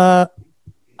 Yeah.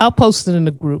 I'll post it in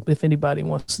the group if anybody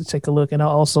wants to take a look, and I'll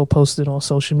also post it on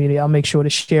social media. I'll make sure to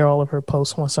share all of her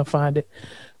posts once I find it.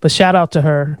 But shout out to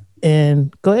her,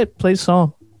 and go ahead, play the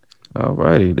song. All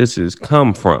righty, this is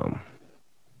Come From.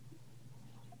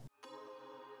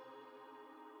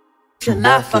 Should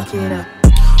not fuck it up.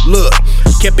 Look,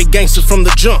 kept it gangster from the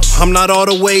jump. I'm not all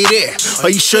the way there. Are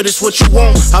you sure this what you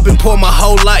want? I've been poor my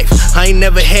whole life. I ain't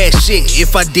never had shit.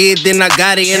 If I did, then I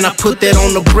got it and I put that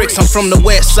on the bricks. I'm from the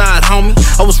west side, homie.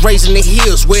 I was raised in the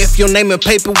hills where if your name and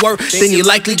paperwork, then you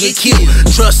likely get killed.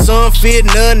 Trust some, fear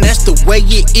none, that's the way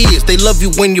it is. They love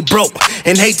you when you're broke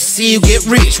and hate to see you get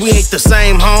rich. We ain't the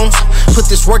same homes. Put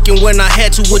this work in when I had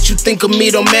to. What you think of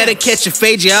me don't matter. Catch a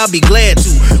fade, yeah, I'll be glad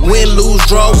to. Win, lose,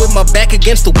 draw with my back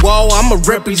against the wall. I'ma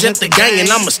represent the gang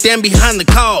and I'ma stand behind the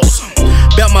cause.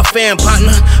 About my fan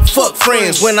partner, fuck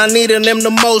friends when I needed them the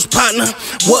most partner.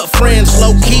 What friends,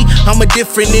 low key? I'm a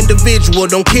different individual,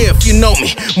 don't care if you know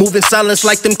me. Move in silence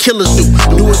like them killers do.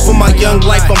 Do it for my young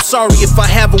life, I'm sorry if I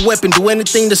have a weapon. Do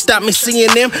anything to stop me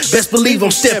seeing them, best believe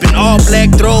I'm stepping. All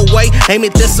black, throw away, aim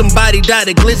it that somebody died.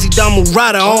 A glizzy Damu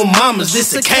rider on mamas,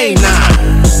 this a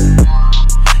K9.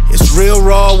 It's real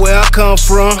raw where I come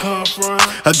from.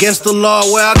 Against the law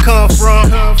where I come from.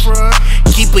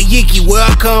 Keep a yiki where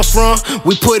I come from.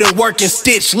 We put in work and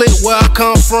stitch lit where I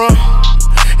come from.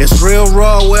 It's real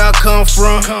raw where I come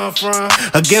from.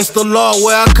 Against the law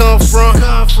where I come from.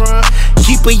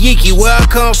 Keep a yiki where I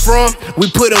come from. We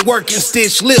put in work and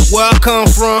stitch lit where I come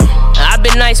from. I've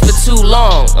been nice for too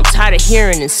long. I'm tired of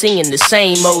hearing and singing the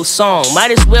same old song.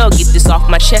 Might as well get this off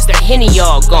my chest. That Henny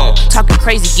y'all gone. Talking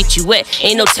crazy get you wet.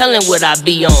 Ain't no telling what I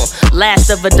be on.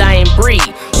 Last of a dying breed.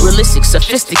 Realistic,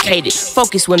 sophisticated.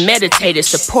 Focused when meditated.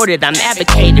 Supported, I'm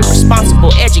advocated.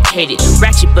 Responsible, educated.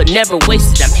 Ratchet but never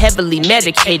wasted. I'm heavily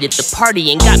medicated. The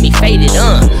party ain't got me faded,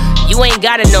 You ain't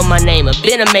gotta know my name, I've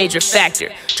been a major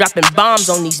factor. Dropping bombs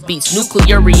on these beats,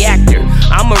 nuclear reactor.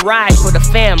 I'ma ride for the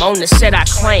fam, on the set I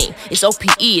claim. It's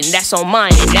OPE and that's on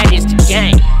mine, and that is the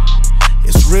game.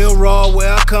 It's real raw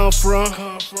where I come from.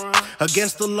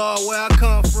 Against the law where I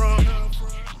come from.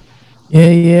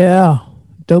 Yeah.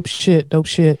 Dope shit.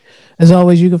 As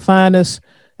always, you can find us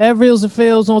at Reels and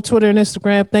Fails on Twitter and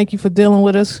Instagram. Thank you for dealing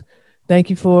with us. Thank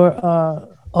you for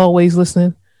always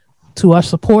listening to our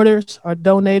supporters, our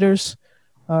donators,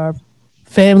 our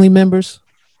family members.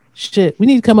 Shit, we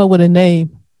need to come up with a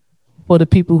name for the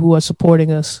people who are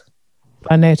supporting us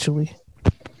financially.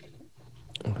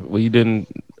 Well, you didn't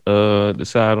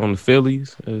decide on the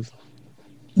Phillies?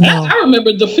 No. I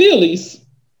remember the Phillies.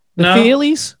 The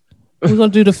Phillies? We're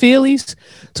going to do the Phillies?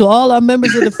 To all our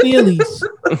members of the Phillies.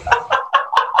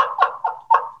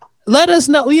 Let us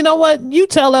know. You know what? You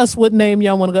tell us what name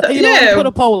y'all want to go. You know, I'm gonna put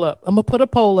a poll up. I'm gonna put a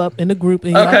poll up in the group,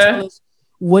 and y'all tell us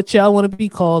what y'all want to be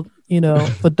called. You know,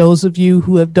 for those of you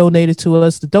who have donated to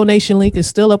us, the donation link is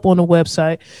still up on the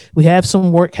website. We have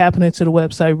some work happening to the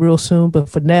website real soon, but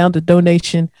for now, the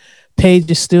donation page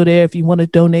is still there. If you want to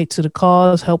donate to the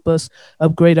cause, help us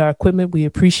upgrade our equipment, we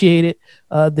appreciate it.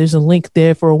 There's a link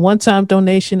there for a one-time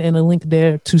donation and a link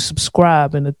there to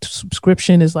subscribe, and the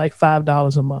subscription is like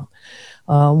 $5 a month.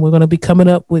 We're going to be coming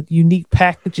up with unique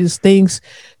packages, things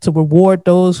to reward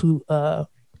those who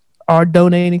are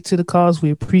donating to the cause.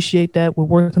 We appreciate that. We're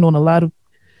working on a lot of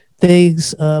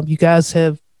things. You guys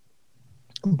have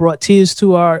brought tears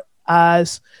to our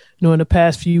eyes during the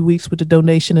past few weeks with the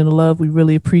donation and the love. We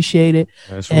really appreciate it.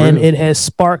 And it has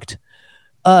sparked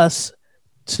us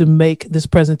to make this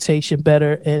presentation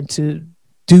better and to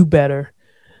do better.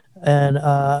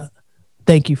 And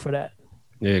thank you for that.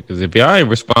 Yeah, because if y'all ain't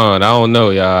respond, I don't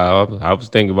know, y'all. I was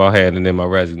thinking about handing in my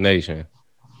resignation.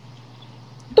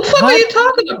 The fuck are you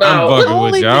talking about? I'm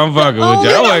fucking with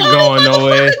y'all. I wasn't going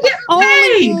nowhere.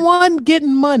 Only one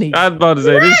getting money. I was about to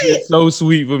say, this shit's so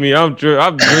sweet for me. I'm drinking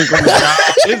on the job.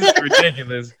 This is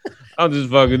ridiculous. I'm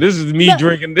just fucking. This is me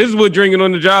drinking. This is what drinking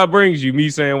on the job brings you. Me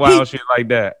saying wild shit like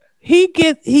that. He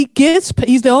gets.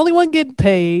 He's the only one getting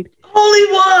paid.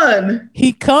 Only one.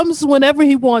 He comes whenever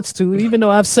he wants to, even though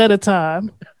I've set a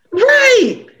time.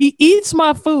 Right. He eats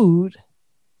my food,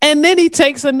 and then he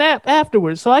takes a nap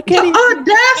afterwards. So I can't. The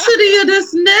audacity of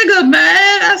this nigga,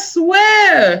 man! I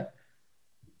swear.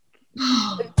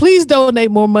 Please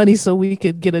donate more money so we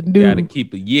could get a new. Gotta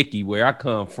keep a yicky where I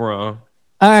come from.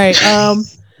 All right.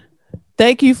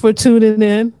 Thank you for tuning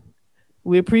in.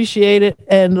 We appreciate it,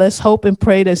 and let's hope and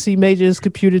pray that C Major's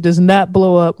computer does not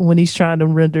blow up when he's trying to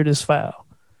render this file.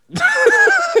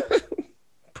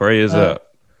 Prayers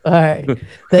up. All right.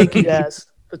 Thank you, guys.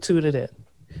 for tuning in.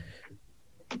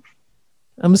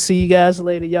 I'm gonna see you guys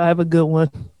later. Y'all have a good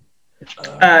one.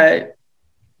 All right.